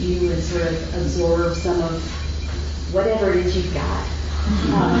room with you and sort of absorb some of whatever it is you've got?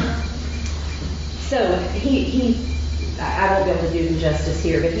 So I won't be able to do him justice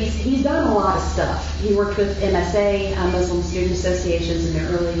here, but he's done a lot of stuff. He worked with MSA, Muslim Student Associations, in their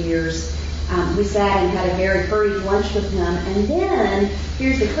early years. We sat and had a very hurried lunch with him, and then,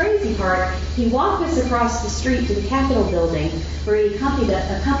 here's the crazy part, he walked us across the street to the Capitol building, where he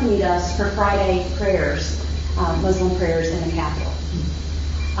accompanied us for Friday prayers, Muslim prayers in the Capitol,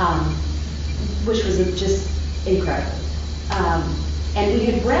 which was just incredible. And we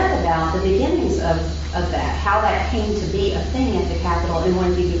had read about the beginnings of that, how that came to be a thing at the Capitol in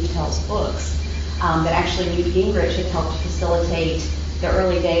one of D.B. Patel's books, that actually Newt Gingrich had helped facilitate the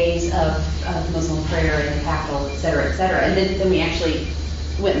early days of Muslim prayer in the Capitol, et cetera, and then we actually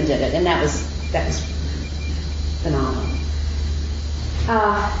went and did it, and that was phenomenal.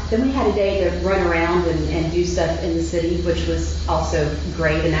 Then we had a day to run around and do stuff in the city, which was also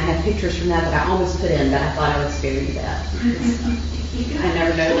great, and I have pictures from that I almost put in, but I thought I would spare you that. I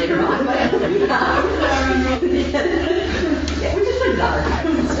never know later on, but yeah, we just put it in the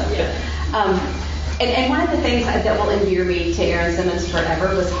archives and stuff. And one of the things that will endear me to Erin Simmons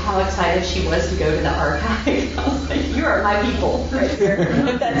forever was how excited she was to go to the archive. I was like, you are my people right there.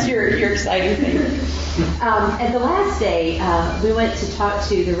 That's your exciting thing. And the last day, we went to talk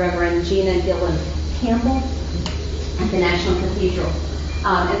to the Reverend Gina Gillen Campbell at the National Cathedral.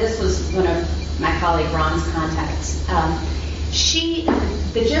 And this was one of my colleague Ron's contacts.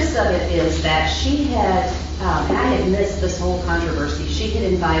 The gist of it is that she had, and I had missed this whole controversy, she had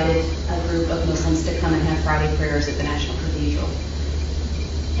invited a group of Muslims to come and have Friday prayers at the National Cathedral.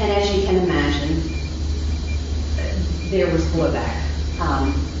 And as you can imagine, there was blowback,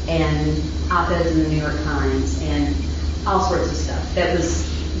 and op-eds in the New York Times, and all sorts of stuff that was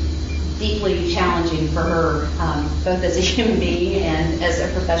deeply challenging for her, both as a human being and as a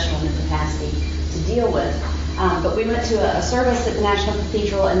professional in her capacity to deal with. But we went to a service at the National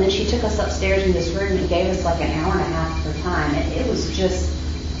Cathedral, and then she took us upstairs in this room and gave us like an hour and a half of her time. And it was just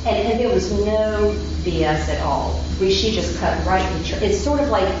And there was no BS at all. She just cut right to it's sort of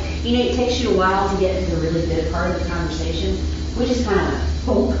like, it takes you a while to get into the really good part of the conversation. We just kind of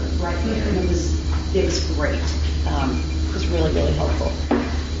boom, right there, and it was great. It was really, really helpful.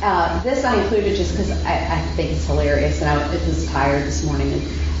 This I included just because I think it's hilarious, and I was tired this morning. And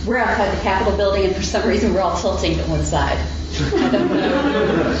we're outside the Capitol building, and for some reason we're all tilting to one side.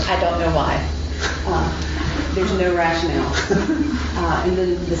 I don't know why. There's no rationale. And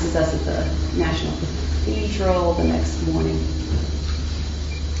then this is us at the National Cathedral the next morning.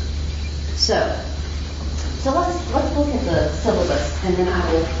 So let's look at the syllabus, and then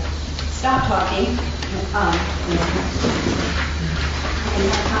I will stop talking and have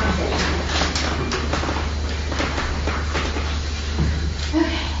a conversation.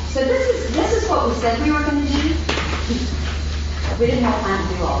 Okay, so this is what we said we were going to do. We didn't have time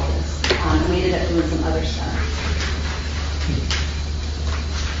to do all of this. We ended up doing some other stuff.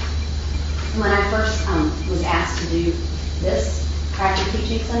 When I first was asked to do this practice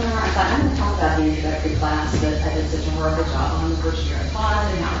teaching seminar, I thought, I'm going to talk about the introductory class that I did such a horrible job on the first year I taught,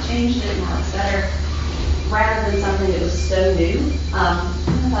 and how I changed it, and how it's better, rather than something that was so new. I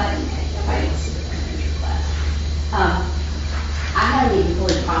thought, okay, nobody wants to do an introductory class. I haven't even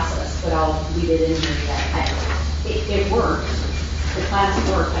fully processed what all we did in here yet. It worked. The class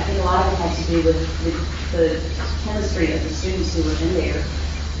worked. I think a lot of it had to do with the chemistry of the students who were in there,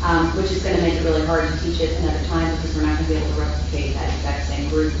 which is going to make it really hard to teach it another time because we're not going to be able to replicate that exact same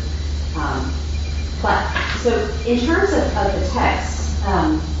group. So in terms of the text,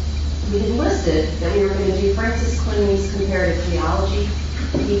 we had listed that we were going to do Francis Clooney's Comparative Theology,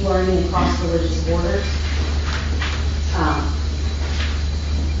 Deep Learning Across Religious Borders.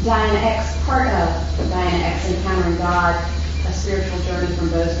 Diana X, Encountering God, A Spiritual Journey from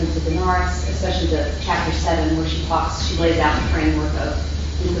Bozeman to Benares, especially the chapter 7 where she lays out the framework of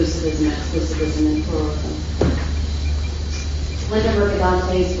inclusivism, exclusivism, and pluralism. Linda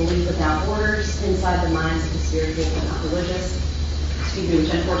Mercadante's Belief Without Borders, Inside the Minds of the Spiritual but Not Religious. Excuse me,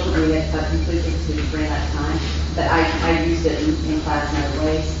 which unfortunately we had to cut completely because we ran out of time, but I used it in class in other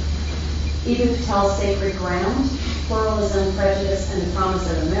ways. Eboo Patel's Sacred Ground, Pluralism, Prejudice, and the Promise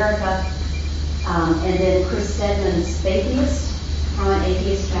of America. And then Chris Stedman's Faithiest, How an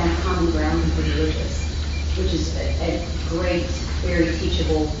Atheist Found Common Ground with the Religious, which is a great, very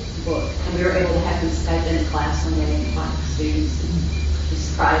teachable book. And we were able to have them Skype in class one day and talk to students and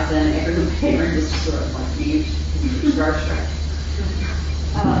surprise them. Everyone was just sort of like mute and starstruck.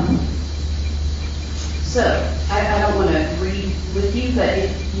 So I don't want to read with you, but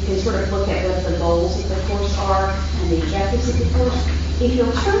you can sort of look at what the goals of the course are and the objectives of the course. If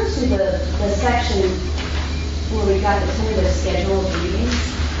you'll turn to the section where we've got the tentative schedule of readings,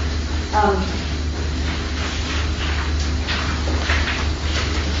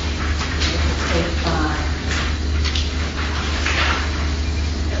 page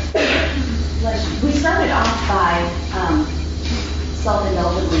 5. We started off by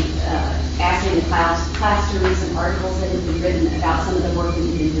self-indulgently asking the class to read some articles that had been written about some of the work that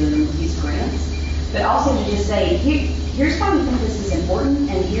we've been doing with these grants, but also to just say, here's why we think this is important,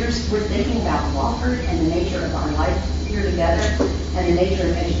 and we're thinking about Wofford and the nature of our life here together, and the nature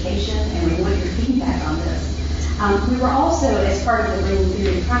of education, and we want your feedback on this. We were also, as part of the Bringing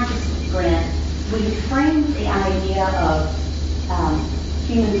Theory to Practice grant, we framed the idea of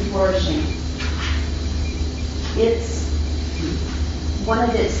human flourishing. It's one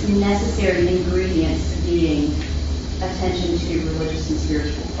of its necessary ingredients being attention to religious and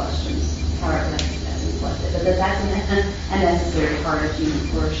spiritual questions. However, that's inflected, but that's a necessary part of human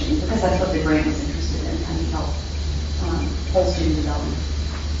flourishing because that's what the grant was interested in, and help whole student development.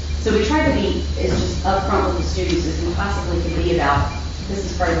 So we try to be as just upfront with the students as we possibly can be about this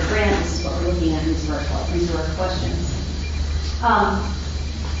is part of the grant, this is what we're looking at, these are our questions.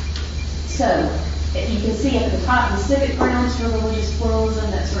 So you can see at the top the civic grounds for religious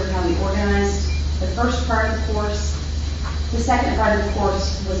pluralism. That's sort of how we organized the first part of the course. The second part of the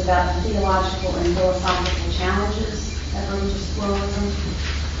course was about the theological and philosophical challenges of religious pluralism.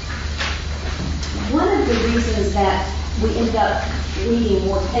 One of the reasons that we ended up reading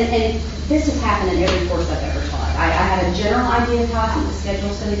more, and this has happened in every course I've ever taught. I had a general idea of how I think the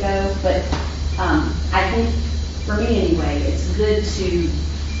schedule's going to go, but I think, for me anyway, it's good to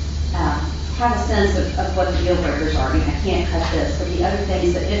have a sense of what the deal breakers are. I mean, I can't cut this, but the other thing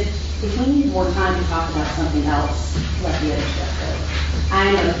is that if we need more time to talk about something else, let the other stuff go.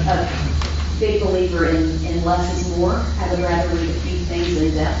 I'm a big believer in less is more. I would rather read a few things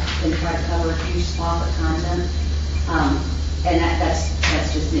in depth than try to cover a huge swath of content. And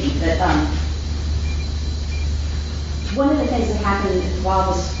that's just me. But one of the things that happened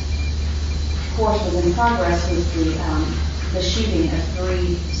while this course was in progress was the shooting of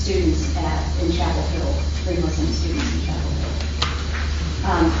 3 students in Chapel Hill, 3 Muslim students in Chapel Hill.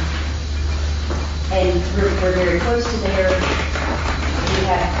 And we're very close to there. We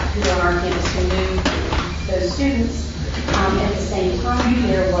have people on our campus who knew those students. At the same time,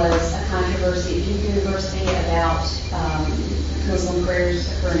 there was a controversy at Duke University about Muslim prayers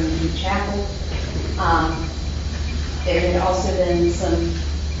occurring in the chapel. There had also been some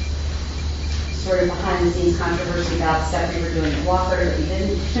sort of behind-the-scenes controversy about stuff we were doing at Wofford that we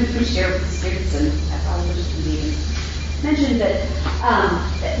didn't share with the students, and I probably just didn't even mention.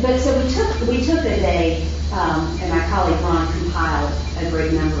 But so we took a day, and my colleague Ron compiled a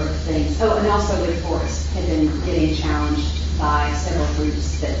great number of things. Oh, and also Wake Forest had been getting challenged by several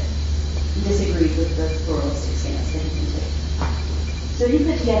groups that disagreed with the pluralistic stance that he can take. So he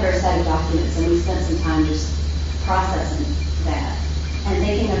put together a set of documents, and we spent some time just processing that and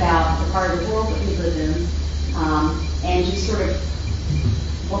thinking about the part of the world that we live in, and just sort of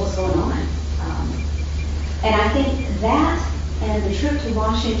what was going on. And I think that and the trip to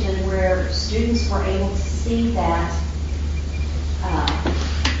Washington, where students were able to see that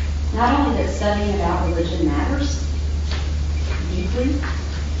not only that studying about religion matters deeply,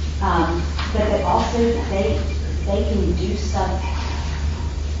 but that also they can do stuff.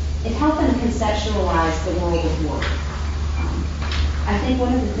 It helped them conceptualize the world of work. I think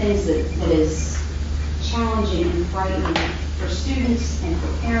one of the things that is challenging and frightening for students and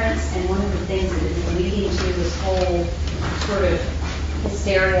for parents, and one of the things that is leading to this whole sort of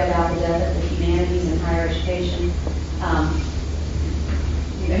hysteria about the death of the humanities in higher education,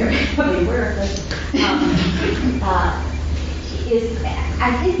 probably aware of this, is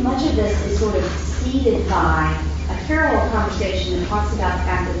I think much of this is sort of seeded by a parallel conversation that talks about the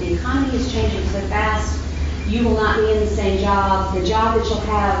fact that the economy is changing so fast. You will not be in the same job. The job that you'll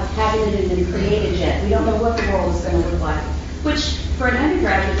have hasn't even been created yet. We don't know what the world is going to look like. Which, for an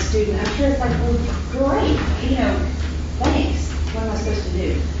undergraduate student, I'm sure it's like, well, great, thanks. What am I supposed to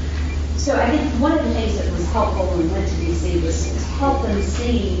do? So I think one of the things that was helpful when we went to DC was to help them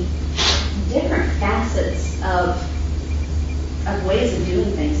see different facets of ways of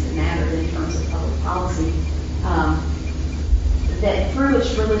doing things that mattered in terms of public policy, that through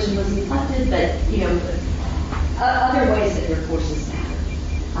which religion was inflected, but other ways that their courses matter.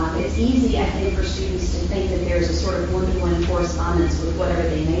 It's easy, I think, for students to think that there's a sort of one-to-one correspondence with whatever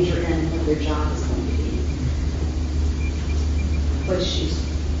they major in and what their job is going to be, which is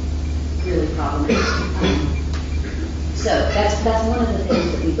really problematic. So that's one of the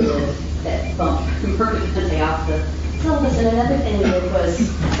things that we did that bumped permanently off the syllabus. And another thing we did was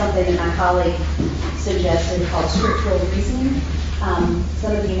something that my colleague suggested called scriptural reasoning.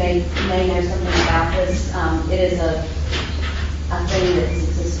 Some of you may know something about this. It is a thing that has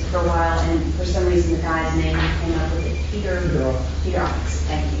existed for a while, and for some reason the guy's name came up with it. Peter Ox.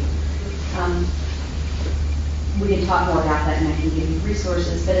 Thank you. We can talk more about that, and I can give you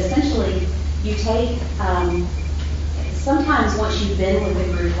resources. But essentially, you take sometimes once you've been with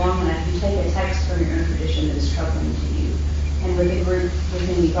a group long enough, you take a text from your own tradition that is troubling to you, and with a group with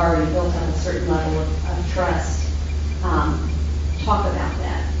whom you've already built up a certain level of trust, talk about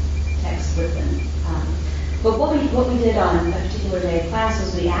that text with them. But what we did on a particular day of class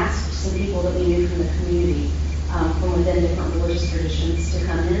was we asked some people that we knew from the community, from within different religious traditions, to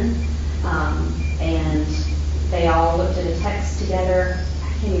come in, and they all looked at a text together. I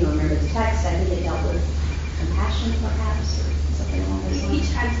can't even remember the text. I think it dealt with compassion, perhaps, or something along those lines.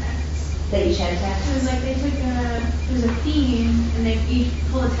 Each had texts. They each had texts. It was like they took there's a theme, and they each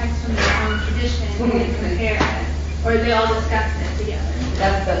pull a text from their own tradition and they compare it, or they all discussed it together.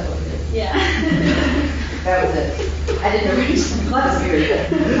 That's what we did. Yeah. That was it. I didn't arrange some class period.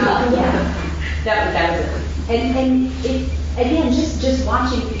 That was it. And it, again, just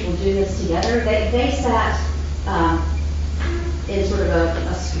watching people do this together, they sat in sort of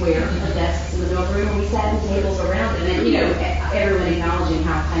a square of desks in the middle of the room, and we sat in tables around it, and everyone acknowledging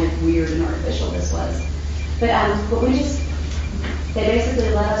how kind of weird and artificial this was. But they basically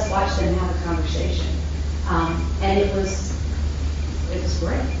let us watch them have a conversation, and it was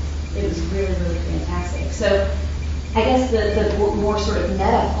great. It was really, really fantastic. So I guess the more sort of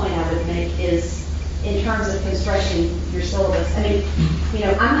meta point I would make is in terms of constructing your syllabus. I mean,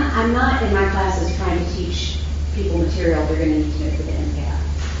 I'm not in my classes trying to teach people material they're going to need to know for the MCAT.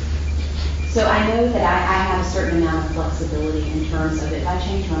 So I know that I have a certain amount of flexibility in terms of if I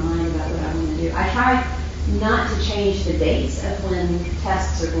change my mind about what I want to do. I try not to change the dates of when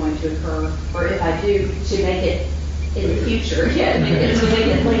tests are going to occur, or if I do, to make it in the future, to make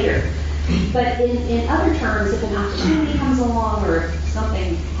it later. But in other terms, if an opportunity comes along or if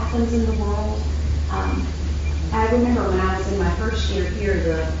something happens in the world, I remember when I was in my first year here,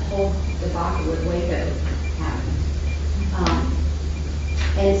 the whole debacle at Waco happened.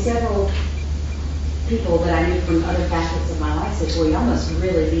 And several people that I knew from other facets of my life said, well, y'all must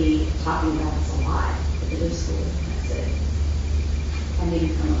really be talking about this a lot at the Divinity School. And I said, I need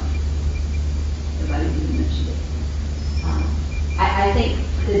to come up. Nobody even mentioned it. I think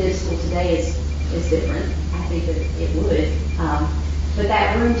the Divinity School today is different. I think that it would. But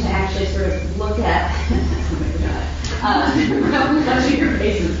that room to actually sort of look at, your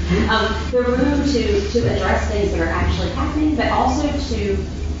faces. The room to address things that are actually happening, but also to,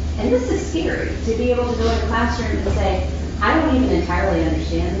 and this is scary, to be able to go in the classroom and say, I don't even entirely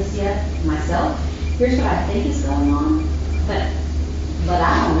understand this yet myself. Here's what I think is going on, but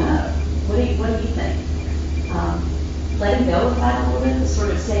I don't know. What do you think? Letting go of that a little bit, the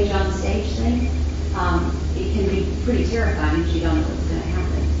sort of stage on stage thing, it can be pretty terrifying if you don't know what's going to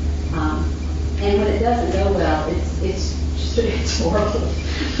happen. And when it doesn't go well, it's horrible.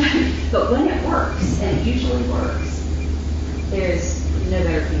 But when it works, and it usually works, there's no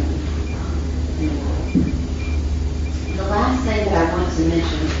better feeling in the world. The last thing that I want to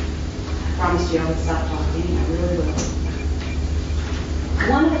mention, I promised you I would stop talking, I really will.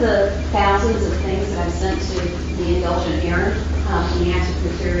 One of the thousands of things that I sent to the indulgent Aaron in the active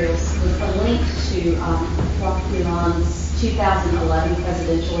materials was a link to Wofford's 2011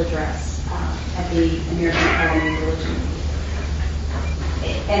 presidential address at the American Academy of Religion.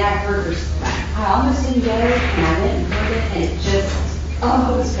 And I almost didn't go, and I went and heard it, and it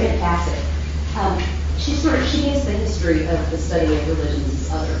was fantastic. She gives the history of the study of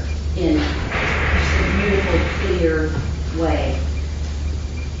religions in just a beautiful, clear way.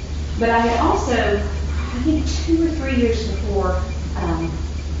 But I had also, I think 2 or 3 years before, I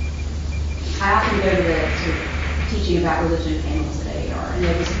often go to teaching about religion panels at AAR, and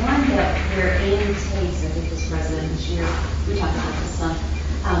there was one where Anne Tace, I think was president this year, we talked about this some.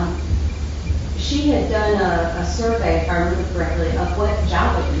 She had done a survey, if I remember correctly, of what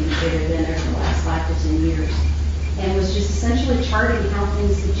job openings there had been over the last 5 to 10 years, and was just essentially charting how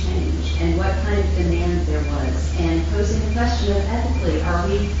things had changed and what kind of demand there was, and posing the question of ethically, are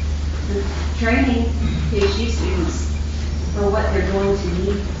we training PhD students for what they're going to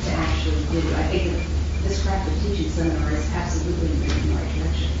need to actually do? I think that this craft of teaching seminar is absolutely moving in the right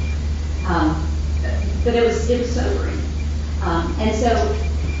direction. But it was sobering. And so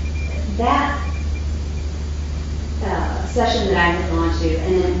that session that I had gone to,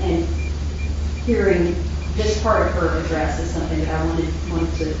 and hearing this part of her address is something that I wanted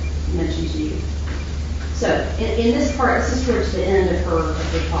to mention to you. So in this part, this is towards the end of her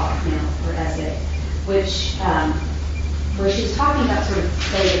talk now, her essay, which where she's talking about sort of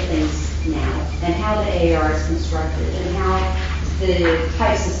state of things now and how the AAR is constructed and how the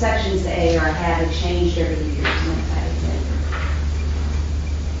types of sections the AAR have changed over the years and that type of thing.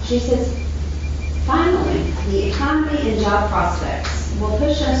 She says, finally, the economy and job prospects will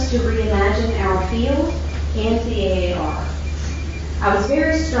push us to reimagine our field and the AAR. I was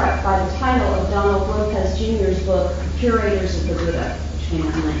very struck by the title of Donald Lopez Jr.'s book, Curators of the Buddha, which came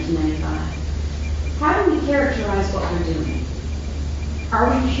out in 1995. How do we characterize what we're doing? Are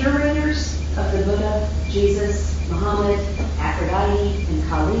we curators of the Buddha, Jesus, Muhammad, Aphrodite, and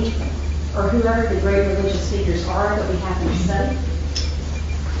Kali, or whoever the great religious figures are that we happen to study?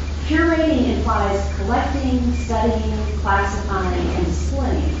 Curating implies collecting, studying, classifying, and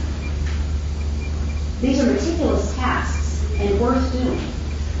displaying. These are meticulous tasks and worth doing.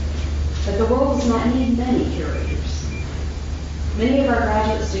 But the world does not need many curators. Many of our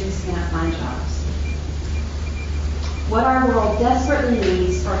graduate students cannot find jobs. What our world desperately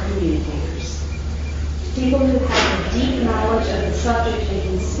needs are communicators. People who have a deep knowledge of the subject and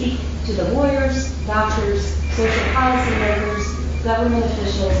can speak to the lawyers, doctors, social policy makers, government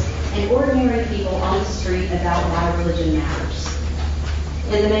officials, and ordinary people on the street about why religion matters.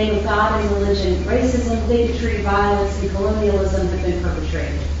 In the name of God and religion, racism, bigotry, violence, and colonialism have been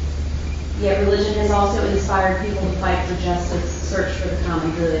perpetrated. Yet religion has also inspired people to fight for justice, search for the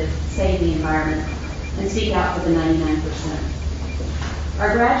common good, save the environment, and speak out for the 99%.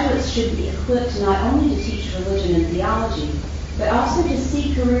 Our graduates should be equipped not only to teach religion and theology, but also to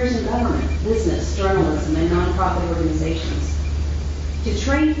seek careers in government, business, journalism, and nonprofit organizations. To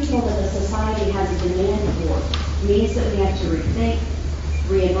train people that the society has a demand for means that we have to rethink,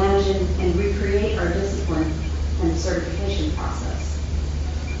 reimagine, and recreate our discipline and the certification process.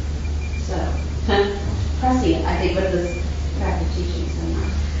 So, prescient, I think, with this craft of teaching seminar.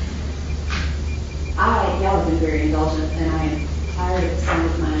 Y'all have been very indulgent, and I tired of the sound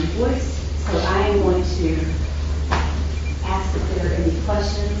of my own voice. So I am going to ask if there are any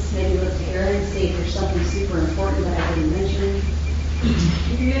questions, maybe look to Erin and see if there's something super important that I didn't mention.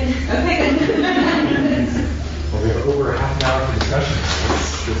 You're good. Okay, good. Well, we have over half an hour for discussion.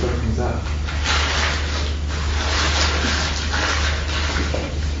 Let's open things up.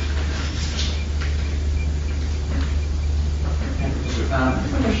 I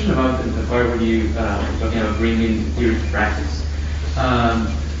have a question about the part where you were talking about bringing theory to practice.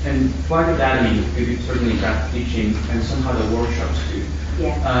 And part of that, I mean, you certainly practice teaching and somehow the workshops too.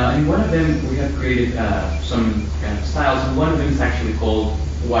 Yeah. And one of them, we have created some kind of styles, and one of them is actually called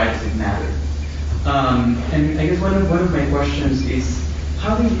Why Does It Matter? And I guess one of my questions is,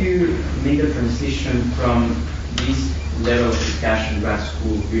 how do you make a transition from this level of discussion, grad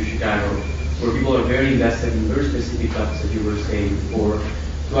school, UChicago, where people are very invested in very specific topics that you were saying, or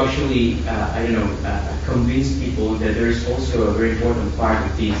to actually, convince people that there is also a very important part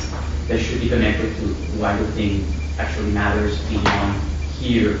of this that should be connected to why the thing actually matters beyond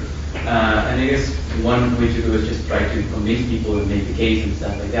here. And I guess one way to do is just try to convince people and make the case and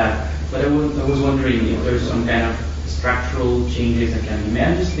stuff like that. But I was wondering if there's some kind of structural changes that can be made.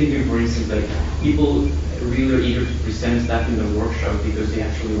 I'm just thinking, for instance, like people really are eager to present stuff in the workshop because they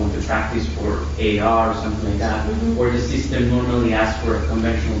actually want to practice for AR or something like that. Mm-hmm. Or the system normally asks for a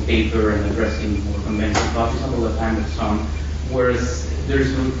conventional paper and addressing more conventional topics all the time with some. Whereas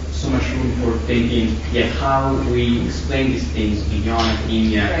there's not so much room for thinking, how we explain these things beyond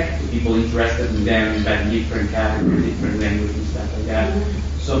academia to people interested in them, but in different categories, different languages and stuff like that.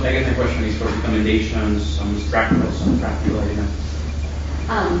 Mm-hmm. So I guess my question is for recommendations, some structural, some practical,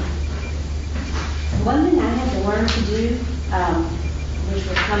 One thing I had to learn to do, which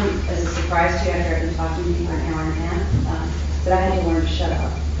will come as a surprise to you after I've been talking to you for an hour and a half, but I had to learn to shut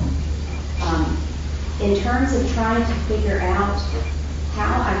up. In terms of trying to figure out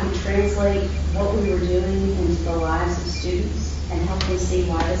how I could translate what we were doing into the lives of students and help them see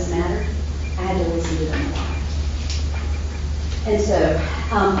why this mattered, I had to listen to them a lot. And so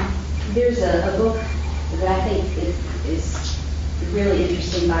there's a book that I think is really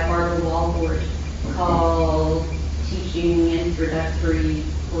interesting by Barbara Walford called Teaching Introductory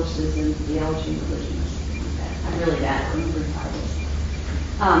Courses in Theology and Religion or something like that. I'm really bad at remembering titles.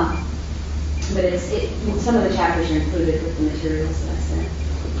 But some of the chapters are included with the materials that I sent.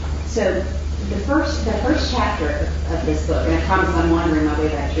 So the first chapter of this book, and I promise I'm wandering my way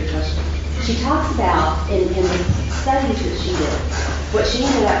back to your question, she talks about, in the studies that she did, what she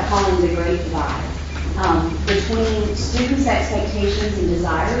ended up calling the Great Divide, between students' expectations and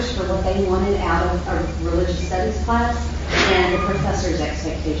desires for what they wanted out of a religious studies class and the professors'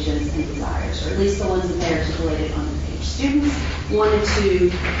 expectations and desires, or at least the ones that they articulated on the page. Students wanted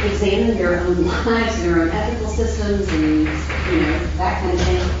to examine their own lives and their own ethical systems and, that kind of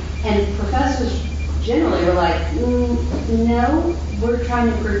thing. And professors generally were like, no, we're trying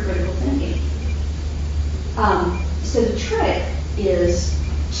to improve critical thinking. So the trick is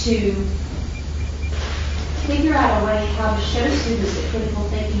to figure out a way how to show students that critical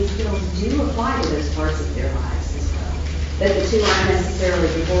thinking skills do apply to those parts of their lives as well, that the two aren't necessarily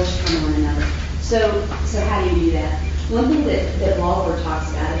divorced from one another. So how do you do that? One thing that Walford talks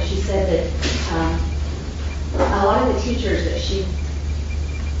about is she said that a lot of the teachers that she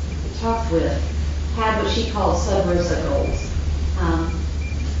talked with had what she called sub rosa goals.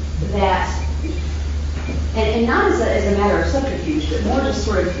 And not as a matter of subterfuge, but more just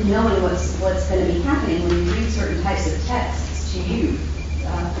sort of knowing what's going to be happening when you read certain types of texts to you.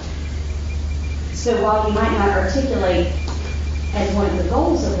 So while you might not articulate as one of the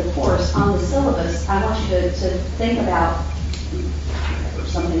goals of the course on the syllabus, I want you to think about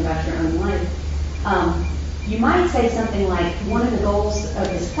something about your own life. You might say something like, one of the goals of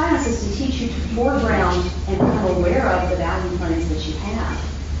this class is to teach you to foreground and become aware of the value plans that you have,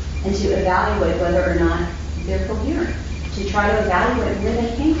 and to evaluate whether or not they're coherent, to try to evaluate where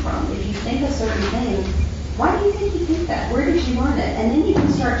they came from. If you think a certain thing, why do you think you think that? Where did you learn it? And then you can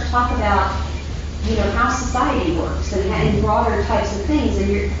start to talk about, how society works and broader types of things.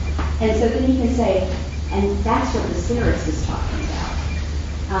 And so then you can say, and that's what this theorist is talking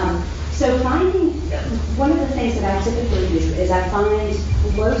about. So one of the things that I typically do is I find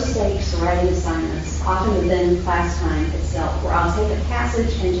low stakes writing assignments, often within class time itself, where I'll take a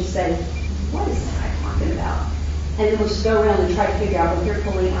passage and just say, what is this guy talking about? And then we'll just go around and try to figure out what they're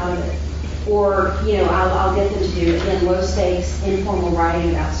pulling out of it. Or, I'll get them to do, again, low stakes, informal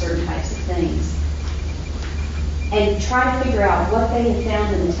writing about certain types of things. And try to figure out what they have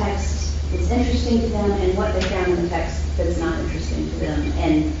found in the text that's interesting to them and what they found in the text that's not interesting to them,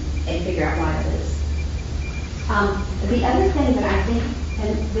 and figure out why it is. The other thing that I think,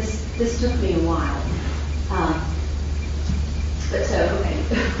 and this took me a while, okay,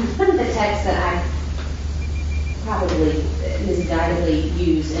 one of the texts that I probably misguidedly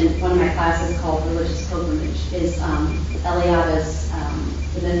use in one of my classes called Religious Pilgrimage is Eliada's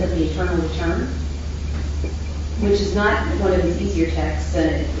The Myth of the Eternal Return, which is not one of his easier texts,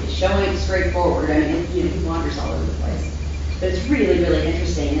 and it's showing straightforward. I mean, he wanders all over the place. But it's really, really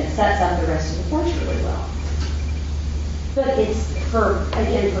interesting, and it sets up the rest of the course really well. But it's, for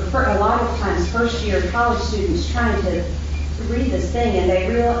a lot of times, first-year college students trying to read this thing, and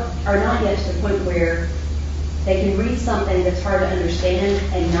they are not yet to the point where they can read something that's hard to understand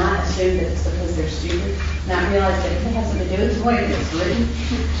and not assume that it's because they're stupid, not realize that it has something to do with the way that it's written.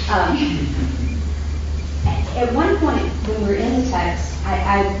 At one point, when we're in the text,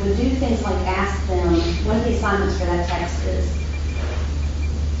 I would do things like ask them, one of the assignments for that text is,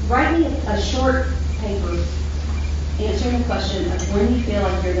 write me a short paper answering the question of when you feel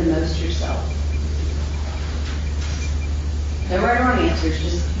like you're the most yourself. No right or wrong answers,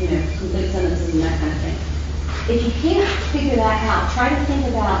 just, complete sentences and that kind of thing. If you can't figure that out, try to think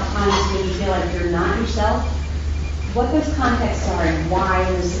about times when you feel like you're not yourself, what those contexts are and why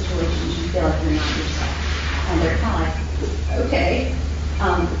in those situations you feel like you're not yourself. And they're kind of like, okay.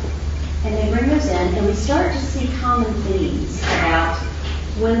 And they bring those in, and we start to see common themes about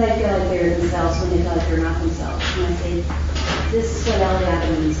when they feel like they're themselves, when they feel like they're not themselves. And I say, this is what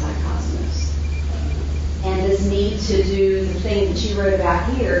Eliade means by cosmos. And this need to do the thing that you wrote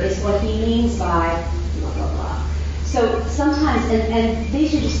about here is what he means by blah, blah, blah. So sometimes, and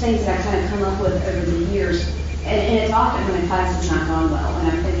these are just things that I've kind of come up with over the years, and it's often when a class has not gone well, and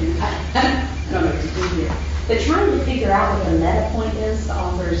I'm thinking, I don't know what to do here. But trying to figure out what the meta point is, the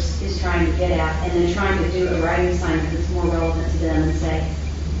author is trying to get at, and then trying to do a writing assignment that's more relevant to them and say,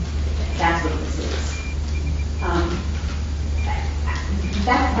 that's what this is.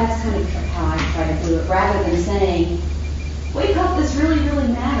 That's kind of how I try to do it, rather than saying, wake up, this really, really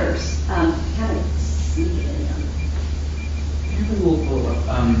matters. Kind of sneak it in them. I have a little follow-up.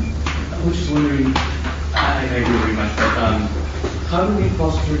 I was just wondering, I agree very much, but how do we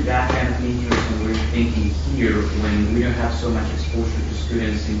foster that kind of interest and way of thinking here when we don't have so much exposure to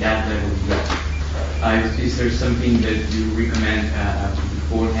students in that level yet? Is there something that you recommend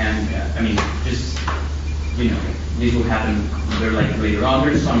beforehand? I mean, just, this will happen later on.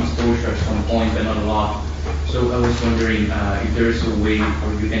 There's some exposure at some point, but not a lot. So I was wondering if there is a way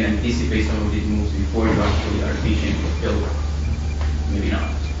or you can anticipate some of these moves before you actually are teaching the field. Maybe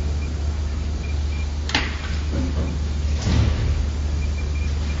not.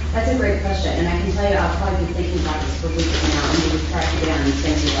 That's a great question, and I can tell you I'll probably be thinking about this for weeks now, and maybe try to get down and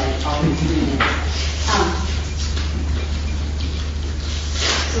spend all these minutes.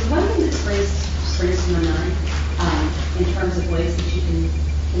 So one thing that springs to my mind in terms of ways that you can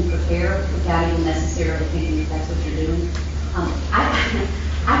prepare without even necessarily thinking that that's what you're doing.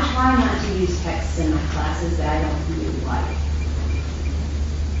 I try not to use texts in my classes that I don't really like.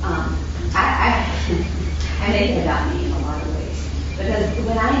 I make it about me in a lot of ways. Because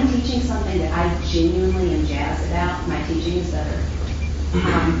when I am teaching something that I genuinely am jazzed about, my teaching is better.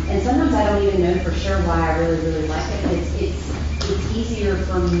 And sometimes I don't even know for sure why I really, really like it. It's easier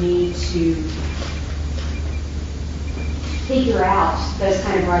for me to figure out those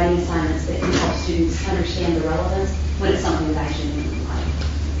kind of writing assignments that can help students understand the relevance when it's something that I genuinely like.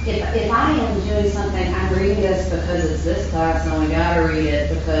 If I am doing something, I'm reading this because it's this class, and we got to read it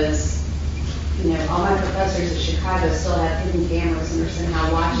because all my professors at Chicago still have hidden cameras and they're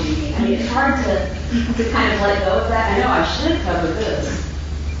somehow watching me. I mean, it's hard to kind of let go of that. I know I should cover this.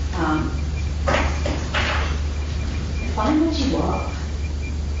 Find what you love.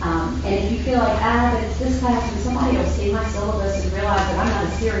 And if you feel like, but it's this class and somebody will see my syllabus and realize that I'm not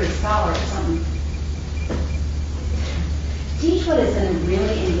a serious scholar or something, teach what is going to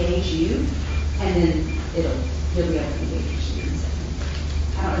really engage you, and then you'll be able to engage your students.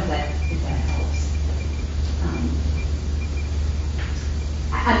 I don't know if that helps.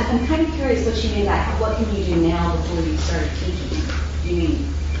 I'm kind of curious what you mean by what can you do now before you started teaching? Do you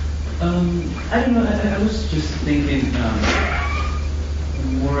mean? I don't know. I was just thinking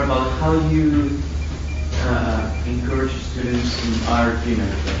more about how you encourage students in our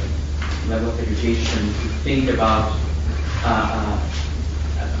level of education to think about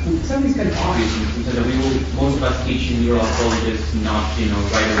something's kind of obvious in terms that most of us teach in liberal colleges, not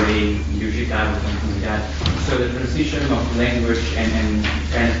right away in UChicago or something like that. So the transition of language and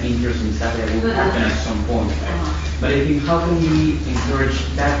kind of interest in stuff that will happen at some point. But I think how can we encourage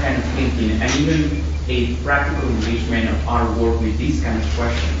that kind of thinking and even a practical engagement of our work with these kind of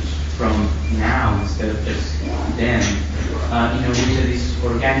questions from now instead of just then, in a way that is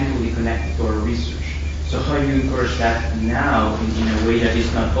organically connected to our research. So how do you encourage that now in a way that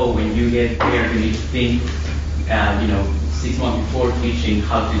is not, oh, when you get there, you need to think, 6 months before teaching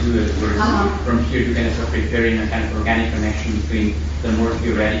how to do it, whereas from here you can start preparing a kind of organic connection between the more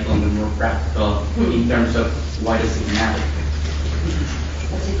theoretical and the more practical in terms of why does it matter?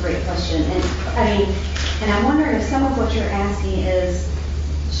 That's a great question. And I'm wondering if some of what you're asking is,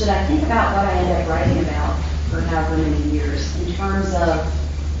 should I think about what I end up writing about for however many years in terms of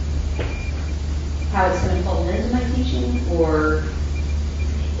how it's going to fold into my teaching, or,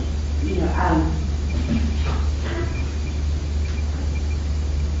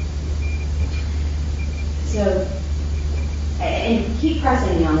 so, and keep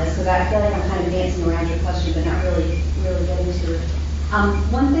pressing me on this because I feel like I'm kind of dancing around your question but not really getting to it.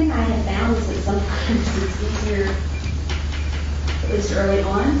 One thing I have found is that sometimes it's easier, at least early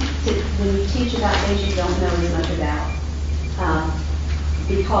on, when you teach about things you don't know as much about.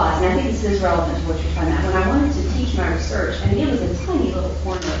 Because, and I think this is relevant to what you're talking about, when I wanted to teach my research, I mean, it was a tiny little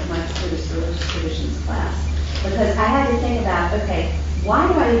corner of my Buddhist religious traditions class, because I had to think about, okay, why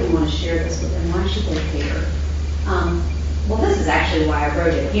do I even want to share this with them? Why should they care? Well, this is actually why I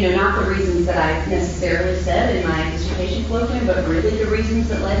wrote it. Not the reasons that I necessarily said in my dissertation colloquium, but really the reasons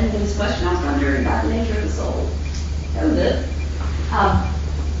that led into this question. I was wondering about the nature of the soul. That was it.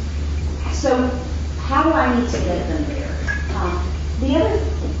 So how do I need to get them there?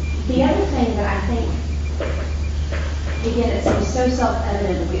 The other thing that I think, again, it seems so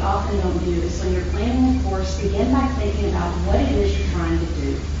self-evident that we often don't do is when you're planning a course, begin by thinking about what it is you're trying to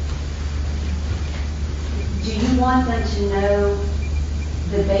do. Do you want them to know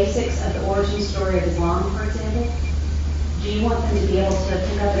the basics of the origin story of Islam, for example? Do you want them to be able to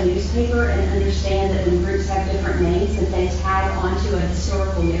pick up a newspaper and understand that when groups have different names, that they tag onto a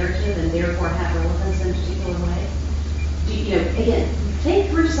historical narrative and therefore have relevance in a particular way? Again, think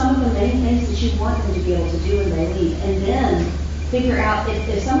through some of the main things that you want them to be able to do when they leave, and then figure out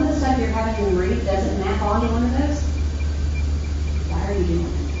if some of the stuff you're having them read doesn't map onto one of those, why are you doing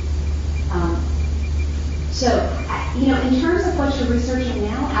it? In terms of what you're researching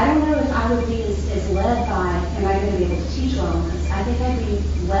now, I don't know if I would be as led by, am I going to be able to teach well on this? I think I'd be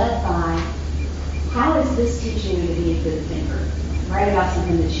led by, how is this teaching you to be a good thinker? Write about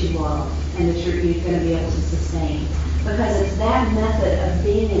something that you love and that you're going to be able to sustain. Because it's that method of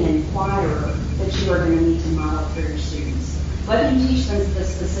being an inquirer that you are going to need to model for your students. Whether you teach them the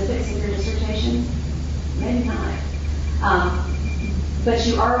specifics of your dissertation, maybe not. But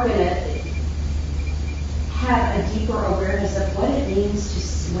you are going to have a deeper awareness of what it means to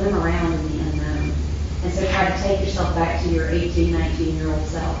swim around in the unknown. And so try to take yourself back to your 18, 19-year-old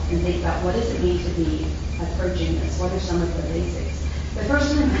self and think about what does it mean to be approaching this? What are some of the basics? The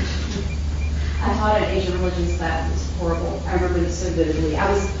first time I taught an Asian religions class, it was horrible. I remember this so vividly. I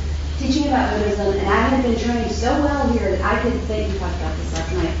was teaching about Buddhism, and I had been trained so well here that I could think, we talked about this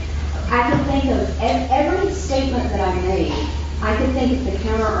last night, I could think of every statement that I made. I could think of the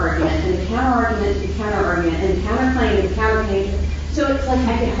counter-argument, and the counter-argument, and the counter-argument, and the counterclaim, and the counterclaim. So it's like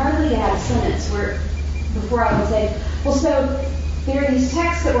I could hardly add a sentence before I would say, well, so there are these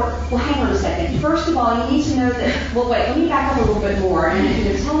texts that were, well, hang on a second. First of all, you need to know that, well, wait, let me back up a little bit more,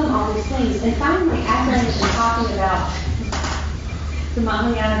 and tell them all these things. And finally, after I had been talking about the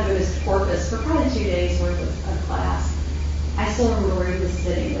Mahayana Buddhist corpus for probably 2 days worth of class, I still remember where he was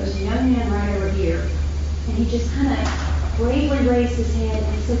sitting. There was a young man right over here, and he just kind of bravely raised his hand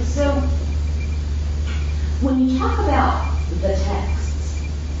and said, so when you talk about the texts,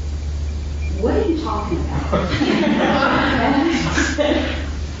 what are you talking about?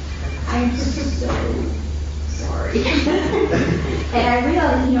 I'm just so sorry. And I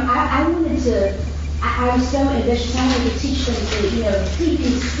realized, I wanted to, I was so ambitious. I wanted to teach them to,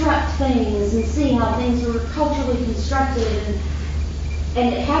 deconstruct things and see how things were culturally constructed.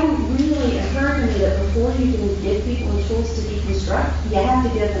 And it hadn't really occurred to me that before you can give people the tools to deconstruct, you have to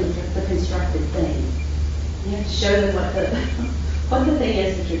give them the constructed thing. You have to show them what the thing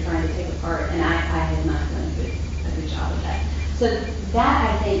is that you're trying to take apart. And I had not done a good job of that. So that,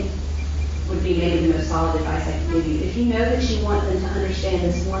 I think, would be maybe the most solid advice I could give you. If you know that you want them to understand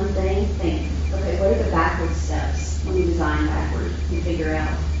this one thing, think, okay, what are the backward steps when you design backward and figure out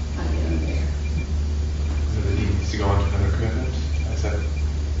how to get them there? So the need to go on to another commitment? Is that right?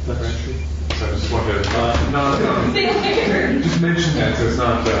 So I just wanted to no. Just mention that so it's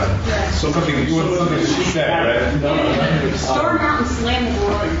not something that you want something to say, right? No. Storm out and slam the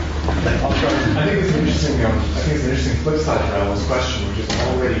door. I think it's an interesting flip side to Raul's question, which is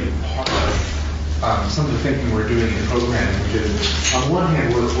already part of some of the thinking we're doing in programming, which is, on one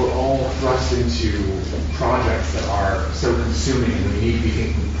hand, we're all thrust into projects that are so consuming, and we need to be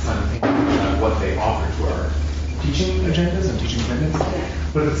thinking simultaneously about what they offer to our teaching agendas and teaching commitments,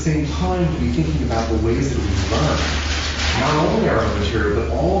 but at the same time to be thinking about the ways that we learn. Not only our own material,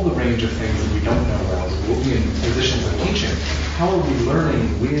 but all the range of things that we don't know well. We'll be in positions of teaching. How are we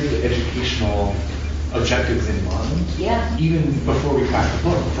learning with educational objectives in mind? Yeah. Even before we crack the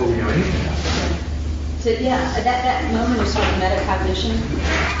book, before we know anything about it. So yeah, that moment of sort of metacognition,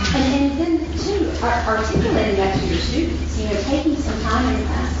 and then too, articulating that to your students. Taking some time in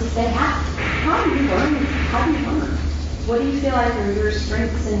class to say, how do you learn? How do you learn? What do you feel like are your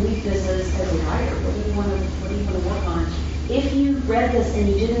strengths and weaknesses as a writer? What do you want to work on? If you read this and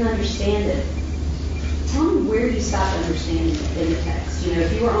you didn't understand it, tell me where you stopped understanding it in the text.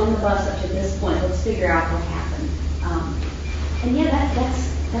 If you were on the bus up to this point, let's figure out what happened. And yeah,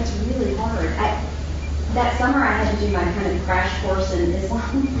 that's really hard. That summer I had to do my kind of crash course in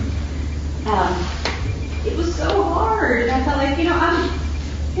Islam. It was so hard, and I felt like,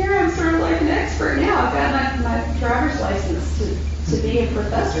 I'm sort of like an expert now. I've got my driver's license to be a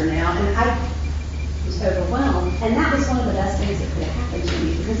professor now, and I was overwhelmed. And that was one of the best things that could have happened to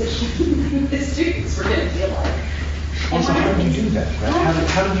me, because it showed me who the students were going to feel like. Also, how do you do that? Right?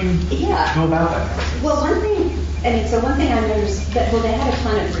 How do you go about that process? Well, one thing I noticed that, they had a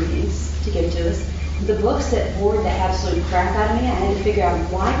ton of readings to give to us. The books that bored the absolute crap out of me, I had to figure out,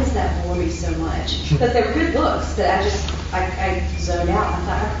 why does that bore me so much? Because they were good books, but I zoned out. I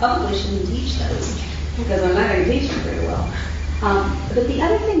thought I probably shouldn't teach those, because I'm not going to teach them very well. But the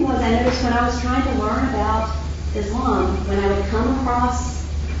other thing was, I noticed when I was trying to learn about Islam, when I would come across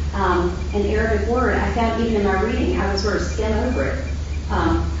an Arabic word, I found even in my reading, I would sort of skim over it,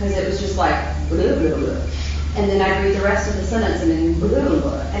 because it was just like, blah, blah, blah. And then I'd read the rest of the sentence and then blah, blah,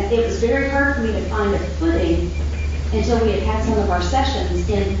 blah. And it was very hard for me to find a footing until we had some of our sessions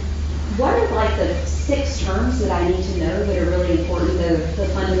in what are like the 6 terms that I need to know that are really important, the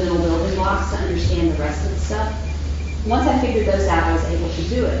fundamental building blocks to understand the rest of the stuff. Once I figured those out, I was able to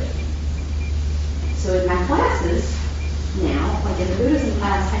do it. So in my classes now, like in the Buddhism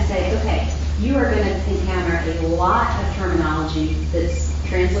class, I say, okay, you are going to encounter a lot of terminology that's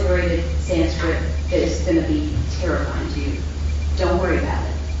transliterated Sanskrit that is going to be terrifying to you. Don't worry about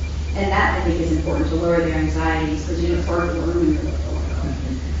it. And that, I think, is important to lower their anxieties, because it's hard to learn when you're little.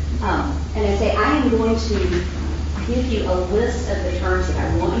 And I say, I am going to give you a list of the terms that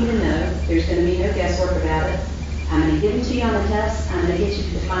I want you to know. There's going to be no guesswork about it. I'm going to give them to you on the test. I'm going to get you to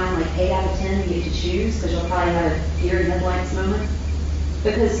define like 8 out of 10 you get to choose, because you'll probably have a deer in headlights moment.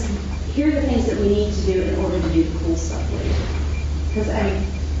 Because here are the things that we need to do in order to do the cool stuff later. Because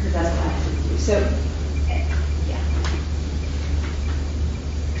that's what I have to do. So, yeah.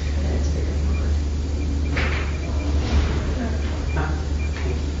 That's very hard.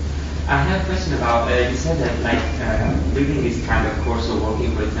 I have a question about, you said that reading this kind of course or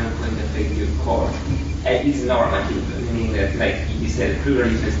working, for example, in the faith core, is normative, meaning that, like you said,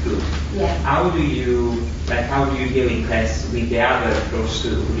 pluralism is good. Yeah. How do you deal in class with the other approach to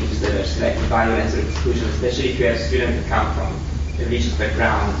religious diversity, like violence or exclusion, especially if you have students that come from a religious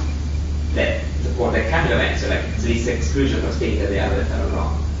background that support that kind of answer, like this exclusion or stating that the others are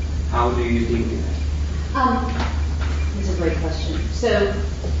wrong? How do you deal with that? It's a great question. So,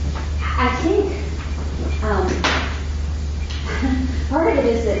 I think part of it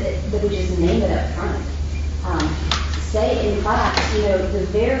is that we just name it up front. Say in class, the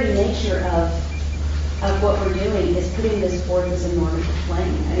very nature of what we're doing is putting this forth as a normative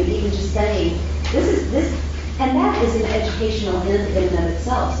plane. I mean, even just saying, this, and that is an educational end in and of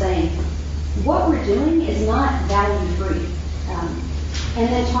itself, saying, what we're doing is not value-free. And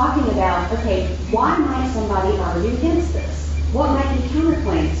then talking about, okay, why might somebody argue against this? What might be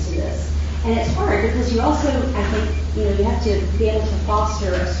counterclaims to this? And it's hard because you also, I think, you have to be able to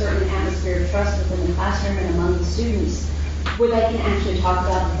foster a certain atmosphere of trust within the classroom and among the students where they can actually talk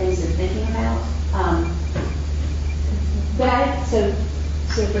about the things they're thinking about.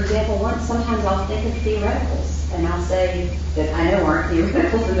 So for example, sometimes I'll think of theoreticals, and I'll say that I know aren't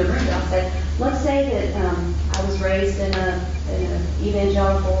theoreticals in the room, but I'll say, let's say that I was raised in an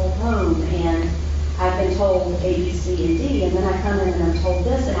evangelical home, and I've been told A, B, C, and D, and then I come in and I'm told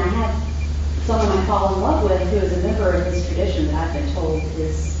this, and I have someone I fall in love with who is a member of this tradition that I've been told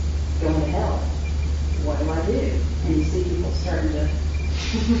is going to hell. What do I do? And you see people starting to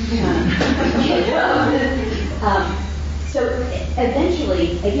so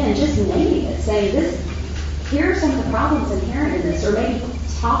eventually, again, just naming it, saying here are some of the problems inherent in this, or maybe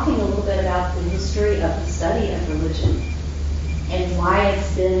talking a little bit about the history of the study of religion. and why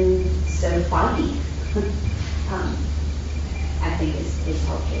it's been so fighty, I think is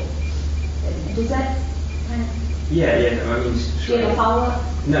helpful. Does that kind of... Yeah, I mean, sure. Do you have a follow-up?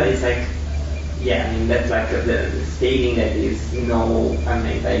 No, it's like, yeah, I mean, that's like the stating that there is no, I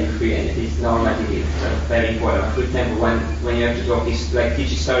mean, I agree, and it is normative is very important. For example, when you have to talk, like teach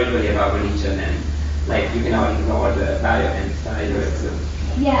historically about religion, and like you cannot ignore the value and style. So.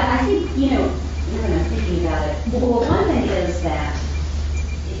 Yeah, I think, when I'm thinking about it, well, one thing is that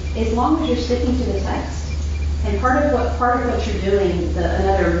as long as you're sticking to the text, and part of what you're doing,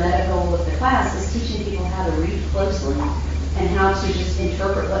 another meta goal of the class is teaching people how to read closely and how to just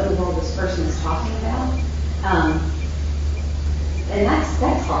interpret what in the world this person is talking about. And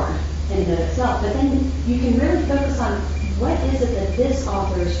that's hard in and of itself. But then you can really focus on what is it that this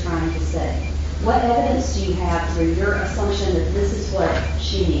author is trying to say. What evidence do you have for your assumption that this is what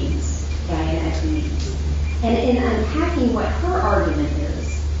she means, Diana actually means? And in unpacking what her argument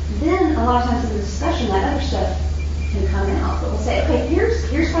is, then a lot of times in the discussion, that other stuff can come out. But we'll say, okay,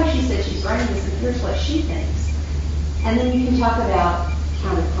 here's why she said she's writing this, and here's what she thinks. And then you can talk about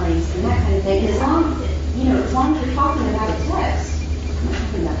counterclaims and that kind of thing. And as long as you're talking about a text, you're not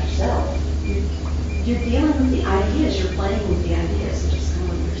talking about yourself. You're dealing with the ideas. You're playing with the ideas, which is kind of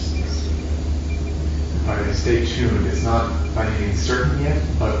what you're supposed to do. All right, stay tuned. It's not by any means certain yet,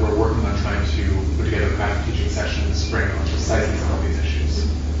 but we're working on trying to put together a craft teaching session in the spring on precisely some of these issues.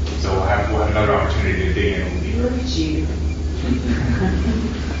 So we'll have another opportunity to dig in a little deeper. Look at you.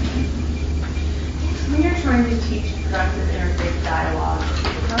 When you're trying to teach productive interfaith dialogue,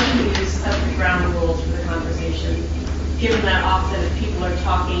 how do you set the ground rules for the conversation? Given that often if people are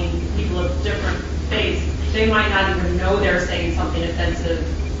talking, people of different faiths, they might not even know they're saying something offensive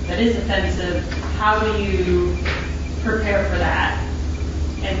that is offensive. How do you prepare for that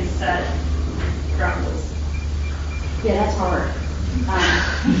and set ground rules? Yeah, that's hard.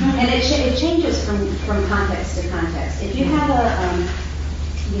 And it changes from context to context. If you have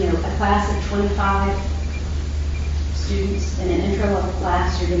a class of 25 students in an intro level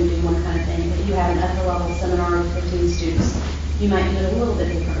class, you're going to do one kind of thing. But if you have an upper level seminar with 15 students, you might do it a little bit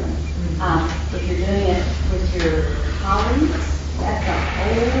differently. If you're doing it with your colleagues, that's a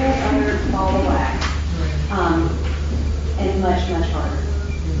whole other ball of wax, and much, much harder.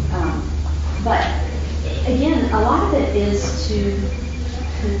 But again, a lot of it is to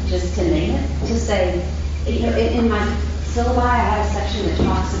name it, to say, in my syllabi, I have a section that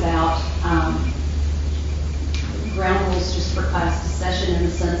talks about ground rules just for class discussion, in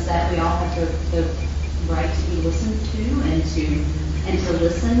the sense that we all have the right to be listened to and to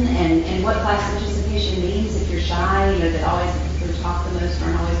listen, and what class participation means. If you're shy, that always the people who talk the most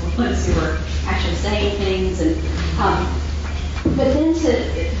aren't always the ones who are actually saying things, and but then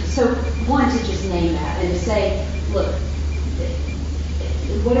to just name that and to say, look,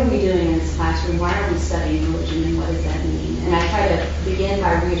 what are we doing in this classroom? Why are we studying religion, and what does that mean? And I try to begin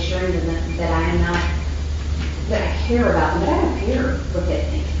by reassuring them that I am not, that I care about them, but I don't care what they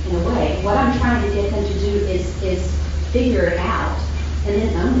think in a way. What I'm trying to get them to do is figure it out and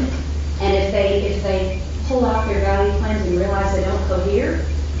then own it. And if they pull out their value plans and realize they don't cohere,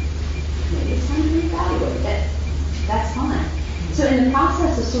 maybe it's time to reevaluate that. That's fine. So in the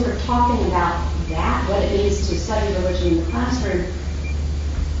process of sort of talking about that, what it means to study religion in the classroom,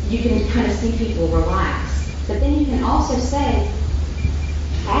 you can kind of see people relax. But then you can also say,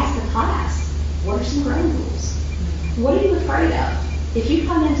 ask the class, what are some ground rules? What are you afraid of? If you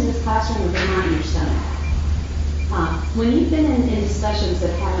come into this classroom with a knot in your stomach, when you've been in discussions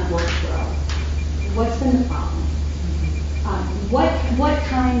that haven't worked well, what's been the problem? What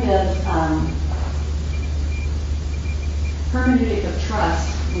kind of hermeneutic of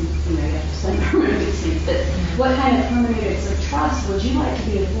trust, you have to study hermeneutics, but what kind of hermeneutics of trust would you like to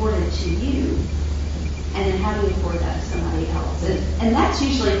be afforded to you? And then how do you afford that to somebody else? And that's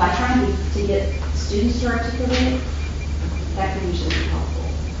usually by trying to get students to articulate it, that can usually be helpful.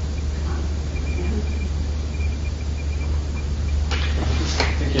 I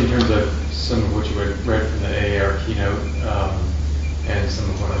think in terms of some of what you read from the AAR keynote, and some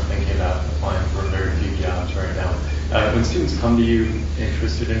of what I'm thinking about applying for very few jobs right now. When students come to you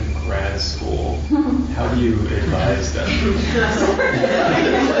interested in grad school, how do you advise them?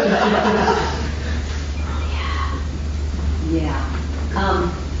 Yeah.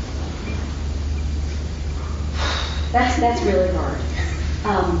 That's really hard.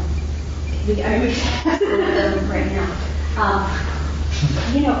 We can ask one of them right now.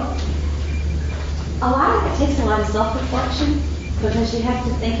 A lot of it takes a lot of self-reflection, because you have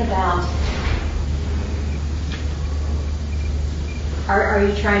to think about Are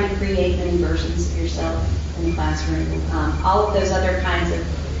you trying to create many versions of yourself in the classroom? All of those other kinds of,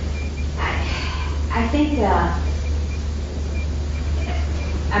 I think,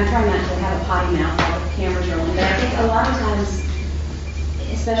 I'm trying not to have a potty mouth while the camera's rolling, but I think a lot of times,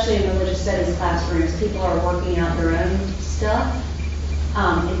 especially in religious studies classrooms, people are working out their own stuff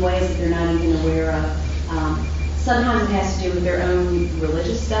in ways that they're not even aware of. Sometimes it has to do with their own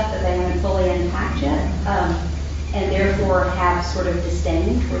religious stuff that they haven't fully unpacked yet, and therefore have sort of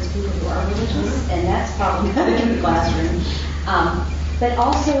disdain towards people who are religious, and that's problematic in the classroom. But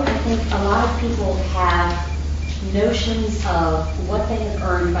also, I think a lot of people have notions of what they have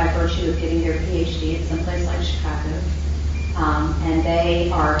earned by virtue of getting their PhD at someplace like Chicago, and they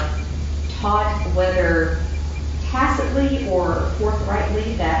are taught, whether tacitly or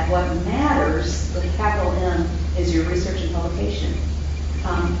forthrightly, that what matters, with a capital M, is your research and publication.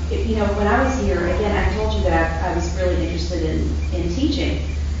 When I was here, again, I told you that I was really interested in teaching,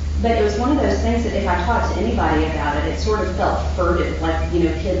 but it was one of those things that if I taught to anybody about it, it sort of felt furtive, like,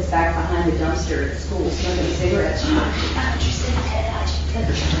 kids back behind the dumpster at school smoking cigarettes. I'm not interested in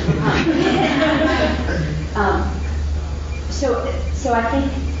So I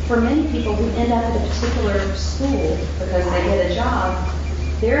think for many people who end up at a particular school because they get a job,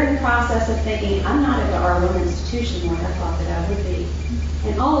 they're in the process of thinking, I'm not at our own institution where I thought that I would be.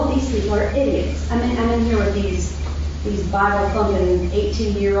 And all of these people are idiots. I'm in here with these Bible-thumping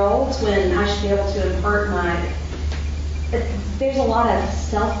 18-year-olds when I should be able to impart my... There's a lot of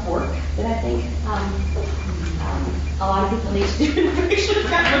self-work that I think a lot of people need to do. I should have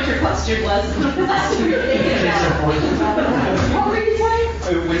got what your question was. What were you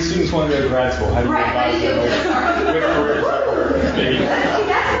saying? When students want to go to grad school, how do you advise them?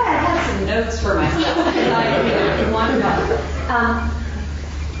 That's why I have some notes for myself.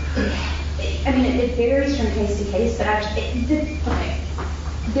 It varies from case to case, but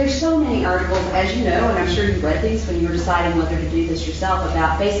there's so many articles, as you know, and I'm sure you read these when you were deciding whether to do this yourself,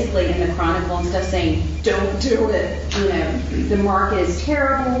 about basically in the Chronicle and stuff saying, don't do it. The market is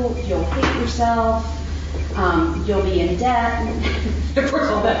terrible, you'll hate yourself, you'll be in debt. Of course,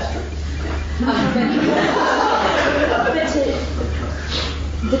 all that's true.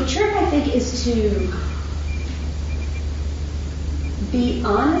 The trick, I think, is to be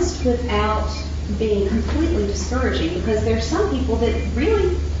honest without being completely discouraging, because there's some people that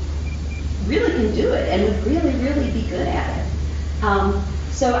really, really can do it and would really, really be good at it.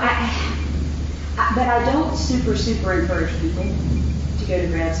 But I don't super encourage people to go to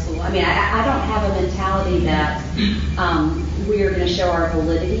grad school. I don't have a mentality that we are going to show our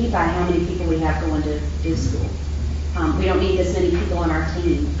validity by how many people we have going to school. We don't need this many people on our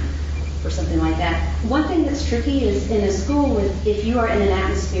team or something like that. One thing that's tricky is in a school, if you are in an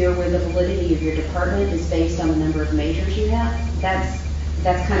atmosphere where the validity of your department is based on the number of majors you have, that's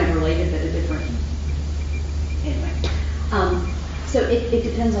kind of related but a different. Anyway. So it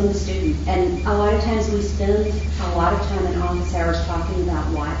depends on the student. And a lot of times we spend a lot of time in office hours talking about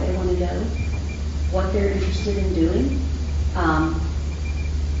why they want to go, what they're interested in doing.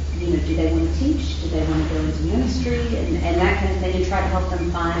 Do they want to teach? Do they want to go into ministry? And that kind of thing, and try to help them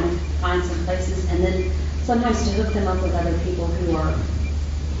find some places. And then sometimes to hook them up with other people who are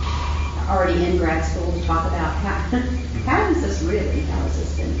already in grad school to talk about how is this really? How has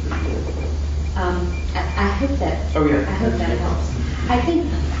this been for you? I hope that helps. I think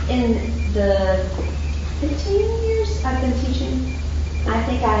in the 15 years I've been teaching, I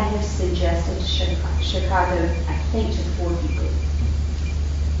think I have suggested Chicago, I think, to 4 people.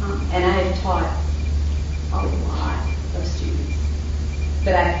 And I have taught a lot of students.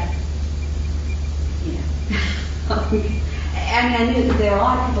 But I knew that there are a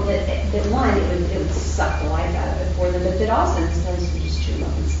lot of people that one, it would suck the life out of it for them, but that also it's supposed to just chew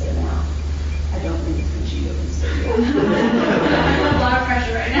up and spit them out. I don't think it's going to chew up and spit them out. I'm a lot of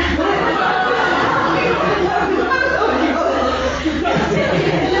pressure right now.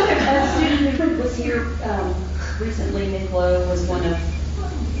 A student who was here recently, Nick Lowe, was one of the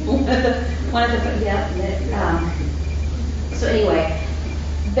so anyway,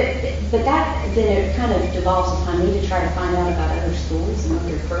 but that then it kind of devolves upon me to try to find out about other schools and what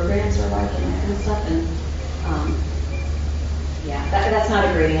their programs are like and that kind of stuff. And that's not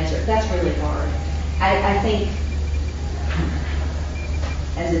a great answer. That's really hard. I think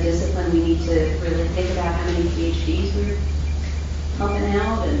as a discipline we need to really think about how many PhDs we're pumping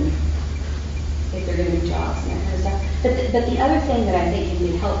out and if they're going to do jobs and that kind of stuff. But the other thing that I think can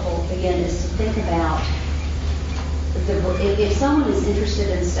be helpful, again, is to think about if someone is interested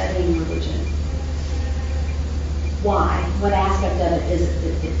in studying religion, why? What aspect of it is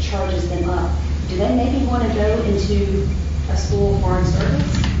it that charges them up? Do they maybe want to go into a a school of foreign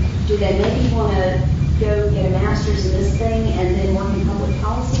service? Do they maybe want to go get a master's in this thing and then work in public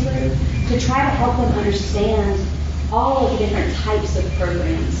policy route? To try to help them understand all of the different types of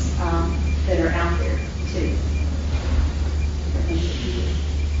programs that are out there, too.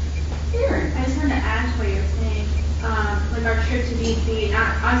 I just wanted to add to what you're saying. Like our trip to DC,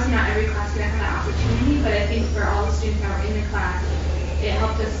 obviously not every class could have that opportunity, but I think for all the students that were in the class, it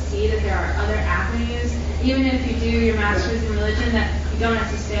helped us see that there are other avenues. Even if you do your master's in religion, that you don't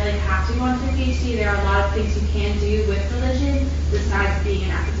necessarily have to go on to a PhD. There are a lot of things you can do with religion besides being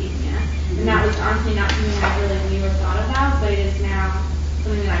in academia. And that was honestly not something I really knew or thought about, but it is now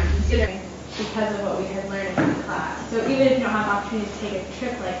something that I'm considering because of what we had learned in the class. So even if you don't have the opportunity to take a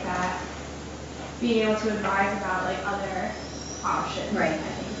trip like that, being able to advise about like other options, Right. I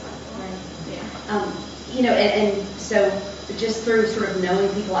think is helpful. Yeah. And so just through sort of knowing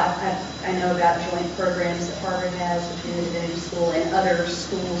people, I know about joint programs that Harvard has between the Divinity School and other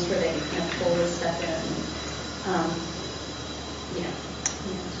schools where they can kind of pull this stuff in.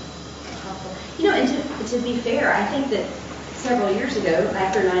 Helpful. And to be fair, I think that several years ago,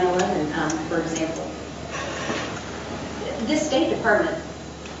 after 9/11, for example, this State Department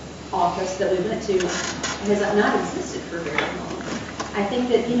office that we went to has not existed for very long. I think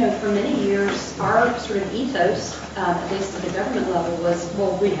that, for many years, our sort of ethos, at least at the government level, was,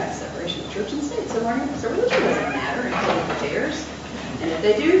 well, we have separation of church and state, so religion doesn't matter in public affairs. And if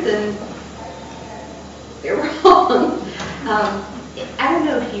they do, then they're wrong. I don't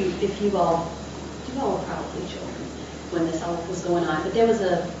know if you all were probably children when this all was going on, but there was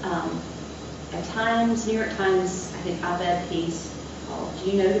a Times, New York Times, I think, op-ed piece called, "Do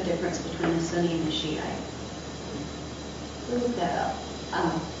you know the difference between a Sunni and a Shiite?" Look that up.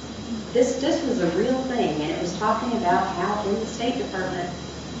 This was a real thing, and it was talking about how in the State Department,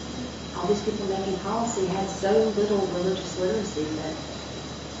 all these people making policy had so little religious literacy that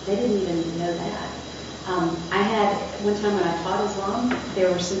they didn't even know that. I had, one time when I taught Islam,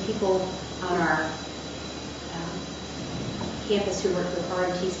 there were some people on our campus who worked with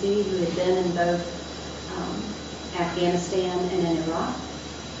ROTC who had been in both Afghanistan and in Iraq.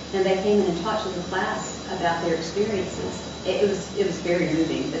 And they came in and talked to the class about their experiences. It was very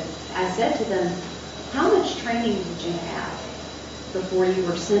moving, but I said to them, how much training did you have before you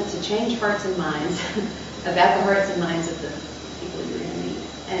were sent to change hearts and minds about the hearts and minds of the people you were going to meet?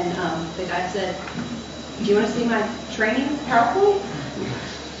 And the guy said, do you want to see my training PowerPoint?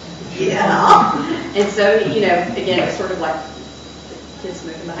 Yeah. And so, again, it was sort of like the kids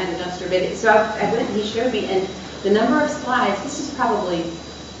moving behind the dumpster. But so I went and he showed me, and the number of slides, this is probably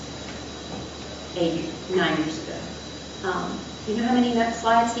 9 years ago. You know how many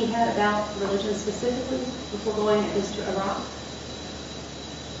slides he had about religion specifically before going at least to Iraq?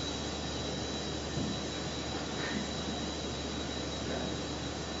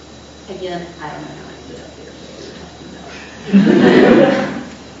 Again, I don't know how I ended up there, but you would have to know.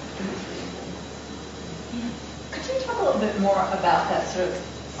 Could you talk a little bit more about that sort of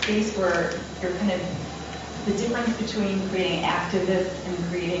space where you're kind of the difference between creating activists and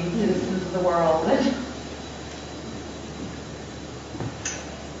creating citizens of the world?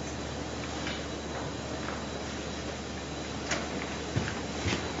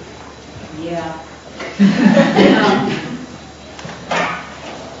 Yeah.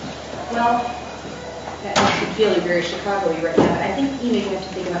 Well, I'm feeling very Chicago-y right now, but I think you have to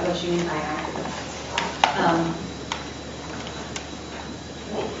think about what you mean by activists.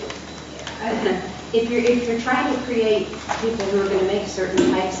 If you're trying to create people who are going to make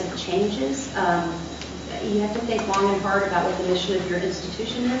certain types of changes, you have to think long and hard about what the mission of your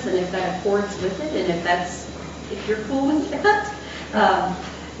institution is, and if that accords with it, and if you're cool with that.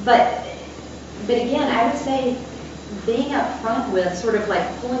 But again, I would say being up front with sort of like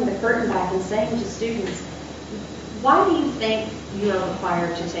pulling the curtain back and saying to students, why do you think you are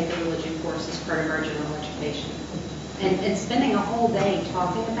required to take a religion course as part of our general education? And spending a whole day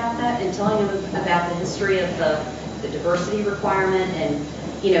talking about that and telling them about the history of the diversity requirement and,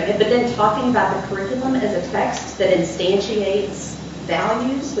 but then talking about the curriculum as a text that instantiates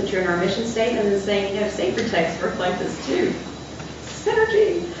values, which are in our mission statement, and saying, sacred texts work like this too.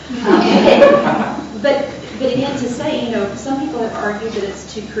 Synergy. But again, to say, some people have argued that it's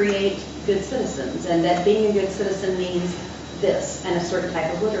to create good citizens and that being a good citizen means this and a certain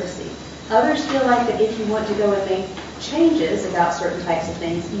type of literacy. Others feel like that if you want to go and make changes about certain types of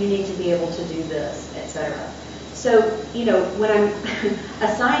things, you need to be able to do this, etc. So, when I'm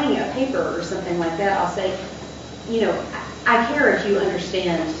assigning a paper or something like that, I'll say, I care if you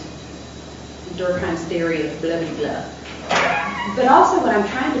understand Durkheim's theory of blah, blah, blah. But also what I'm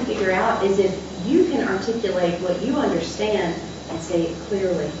trying to figure out is if you can articulate what you understand and say it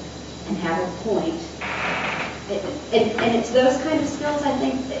clearly and have a point. And it's those kind of skills, I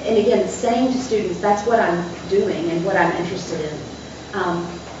think, and again, saying to students, that's what I'm doing and what I'm interested in.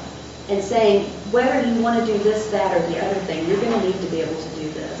 And saying, whether you want to do this, that, or the other thing, you're going to need to be able to do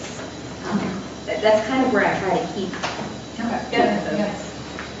this. That's kind of where I try to keep. Yes.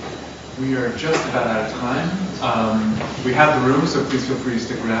 We are just about out of time. We have the room, so please feel free to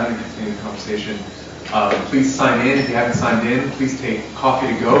stick around and continue the conversation. Please sign in if you haven't signed in. Please take coffee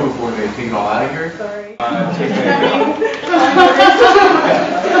to go before they take it all out of here. Sorry. Take a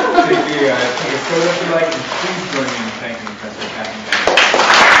soda if you like, and please join me in thanking Professor Kathy.